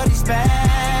all of these bad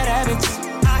habits.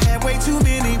 I had way too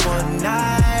many one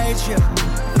nights, yeah.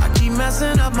 I keep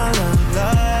messing up my love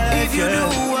life. If you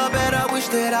knew, I bet I wish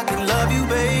that I could love you,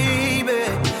 baby.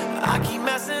 I keep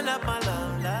messing up my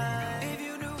love life. If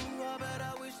you knew, I bet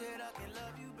I wish that I could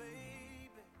love you,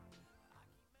 baby.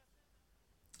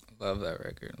 Love that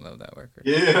record. Love that record.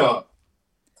 Yeah.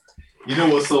 You know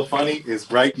what's so funny is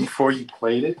right before you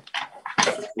played it,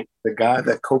 the guy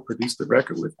that co-produced the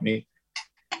record with me,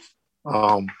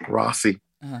 Rossi,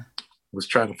 was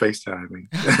trying to FaceTime me.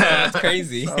 That's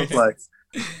crazy. So I was like,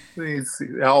 he's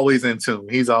always in tune.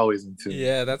 He's always in tune.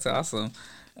 Yeah, that's awesome.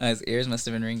 His ears must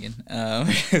have been ringing.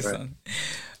 Right.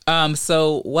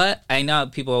 So what, I know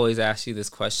people always ask you this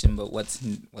question, but what's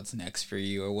next for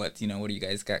you, or what do you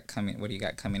guys got coming? What do you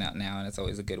got coming out now? And it's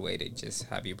always a good way to just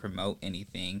have you promote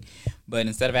anything. But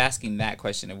instead of asking that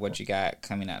question of what you got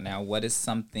coming out now, what is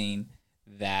something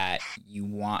that you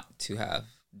want to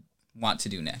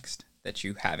do next that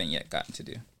you haven't yet gotten to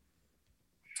do?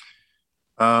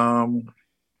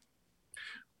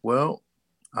 Well,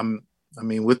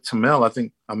 with Tamel, I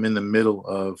think I'm in the middle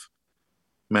of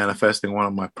manifesting one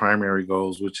of my primary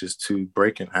goals, which is to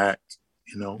break an act,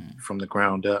 from the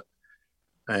ground up.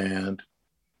 And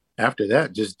after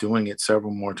that, just doing it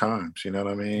several more times, you know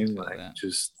what I mean? Like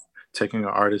just taking an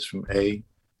artist from A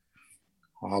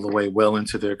all the way well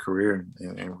into their career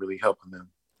and really helping them.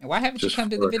 And why haven't you come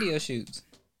to the video shoots?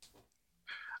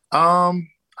 I've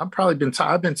been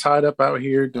tied up out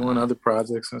here doing other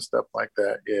projects and stuff like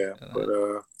that. Yeah. But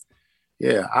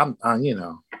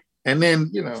and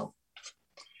then,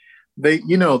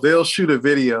 they'll shoot a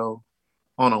video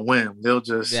on a whim.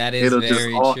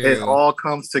 It all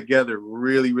comes together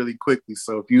really, really quickly.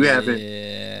 So if you don't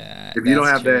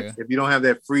have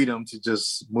that freedom to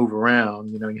just move around,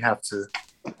 you have to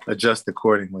adjust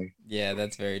accordingly. Yeah,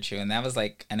 that's very true. And that was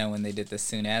like, I know when they did the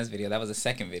Soon As video, that was the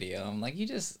second video. I'm like, you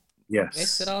just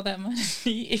wasted all that money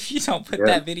if you don't put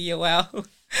that video out.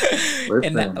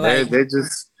 Listen,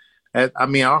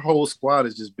 our whole squad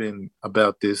has just been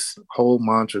about this whole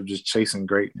mantra of just chasing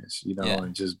greatness,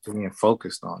 and just being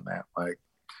focused on that, like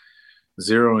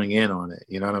zeroing in on it.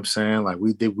 You know what I'm saying? Like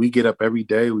we get up every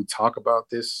day, we talk about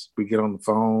this, we get on the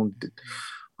phone.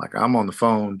 Like I'm on the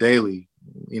phone daily,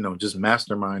 just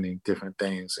masterminding different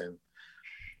things. And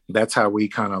that's how we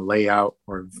kind of lay out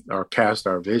or cast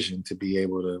our vision to be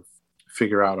able to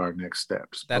figure out our next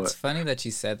steps. That's funny that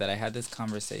you said that. I had this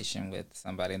conversation with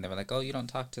somebody and they were like, oh, you don't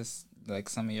talk to like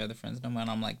some of your other friends no more.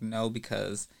 And I'm like, no,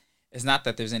 because it's not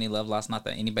that there's any love lost, not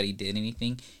that anybody did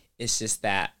anything. It's just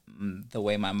that the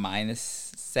way my mind is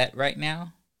set right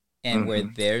now and where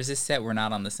theirs is set, we're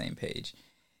not on the same page.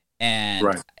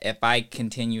 And if I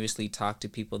continuously talk to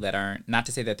people that aren't, not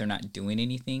to say that they're not doing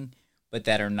anything, but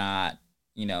that are not,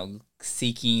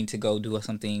 seeking to go do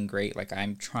something great like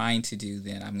I'm trying to do,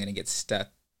 then I'm going to get stuck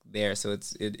there. So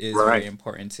it is very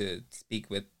important to speak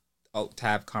with, to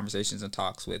have conversations and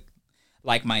talks with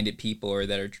like-minded people or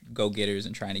that are go-getters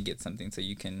and trying to get something so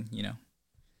you can,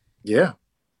 Yeah.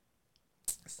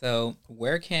 So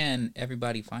where can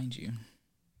everybody find you?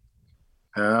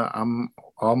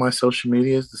 All my social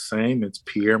media is the same. It's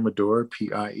Pierre Medor,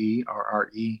 PIERREMEDOR.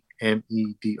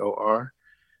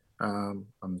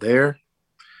 I'm there.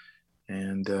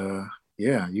 And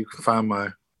you can find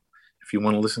if you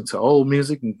want to listen to old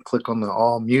music, and click on the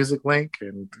all music link,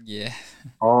 and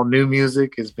all new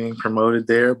music is being promoted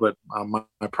there. But my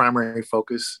primary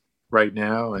focus right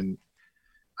now and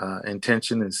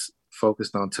intention is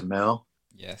focused on Tamel.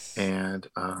 Yes. And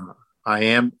I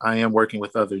am working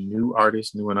with other new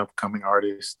and upcoming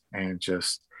artists and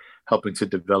just helping to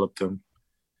develop them.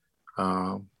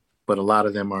 But a lot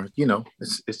of them are,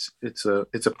 it's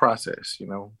a process,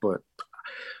 but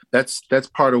that's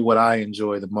part of what I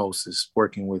enjoy the most is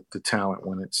working with the talent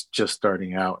when it's just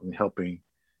starting out and helping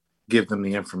give them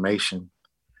the information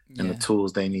and the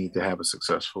tools they need to have a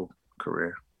successful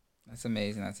career. That's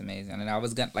amazing. That's amazing. And I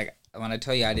was gonna like when I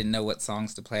tell you I didn't know what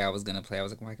songs to play, I was gonna play. I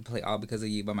was like, well, I can play All Because of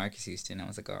You by Marcus Houston. I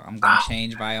was like, oh, I'm gonna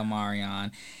change by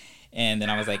Omarion. And then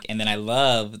I was like, and then I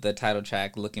love the title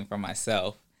track, Looking for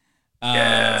Myself.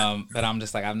 But I'm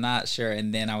just like, I'm not sure.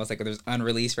 And then I was like, there's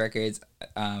unreleased records,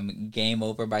 Game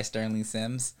Over by Sterling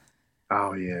Sims.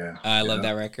 Oh yeah. I love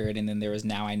that record. And then there was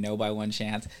Now I Know by One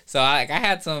Chance. So I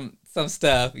had some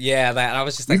stuff. Yeah, that I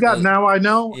was just like, you got Now I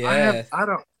Know. Yeah. I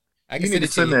don't. I can you need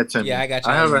to send that to me. Yeah, I got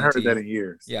you. I haven't heard that in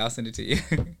years. Yeah, I'll send it to you.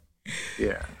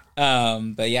 Yeah.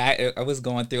 But yeah, I was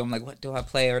going through. I'm like, what do I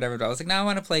play or whatever? But I was like, no, I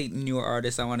want to play newer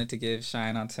artists. I wanted to give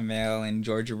Shine on Tamel and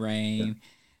Georgia Rain.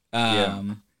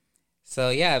 So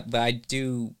yeah, but I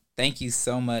do thank you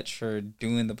so much for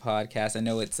doing the podcast. I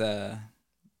know it's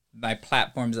my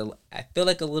platform's I feel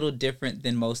like a little different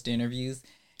than most interviews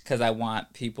because I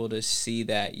want people to see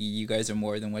that you guys are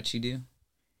more than what you do.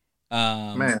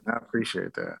 Man, I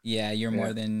appreciate that. Yeah, you're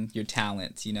more than your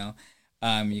talents, you know.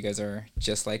 You guys are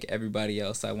just like everybody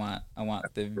else. I want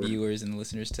the viewers and the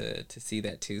listeners to see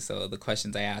that too. So the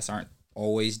questions I ask aren't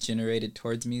always generated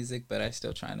towards music, but I'm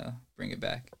still trying to bring it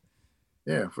back.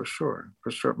 Yeah, for sure.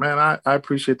 Man, I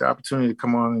appreciate the opportunity to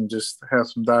come on and just have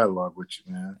some dialogue with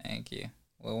you, man. Thank you.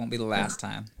 Well, it won't be the last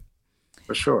time.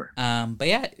 For sure. But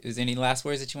yeah, is there any last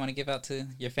words that you want to give out to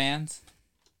your fans?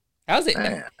 How's it?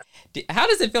 How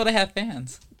does it feel to have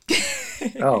fans?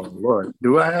 Oh Lord,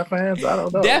 do I have fans? I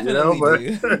don't know.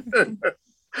 Definitely do.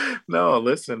 No,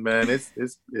 listen, man.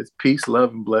 It's peace,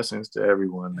 love, and blessings to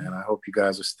everyone, man. I hope you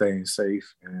guys are staying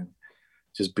safe and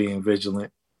just being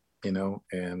vigilant, you know.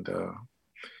 And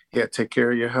take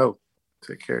care of your health.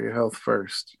 Take care of your health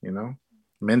first, you know.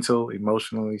 Mental,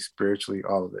 emotionally, spiritually,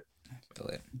 all of it. I feel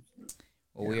it.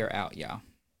 Well, we are out, y'all.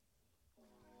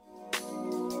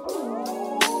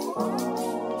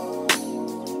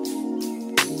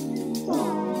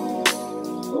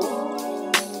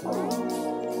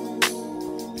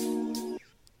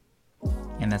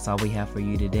 And that's all we have for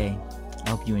you today. I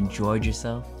hope you enjoyed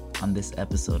yourself on this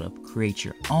episode of Create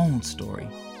Your Own Story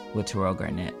with Terrell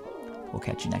Garnett. We'll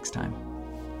catch you next time.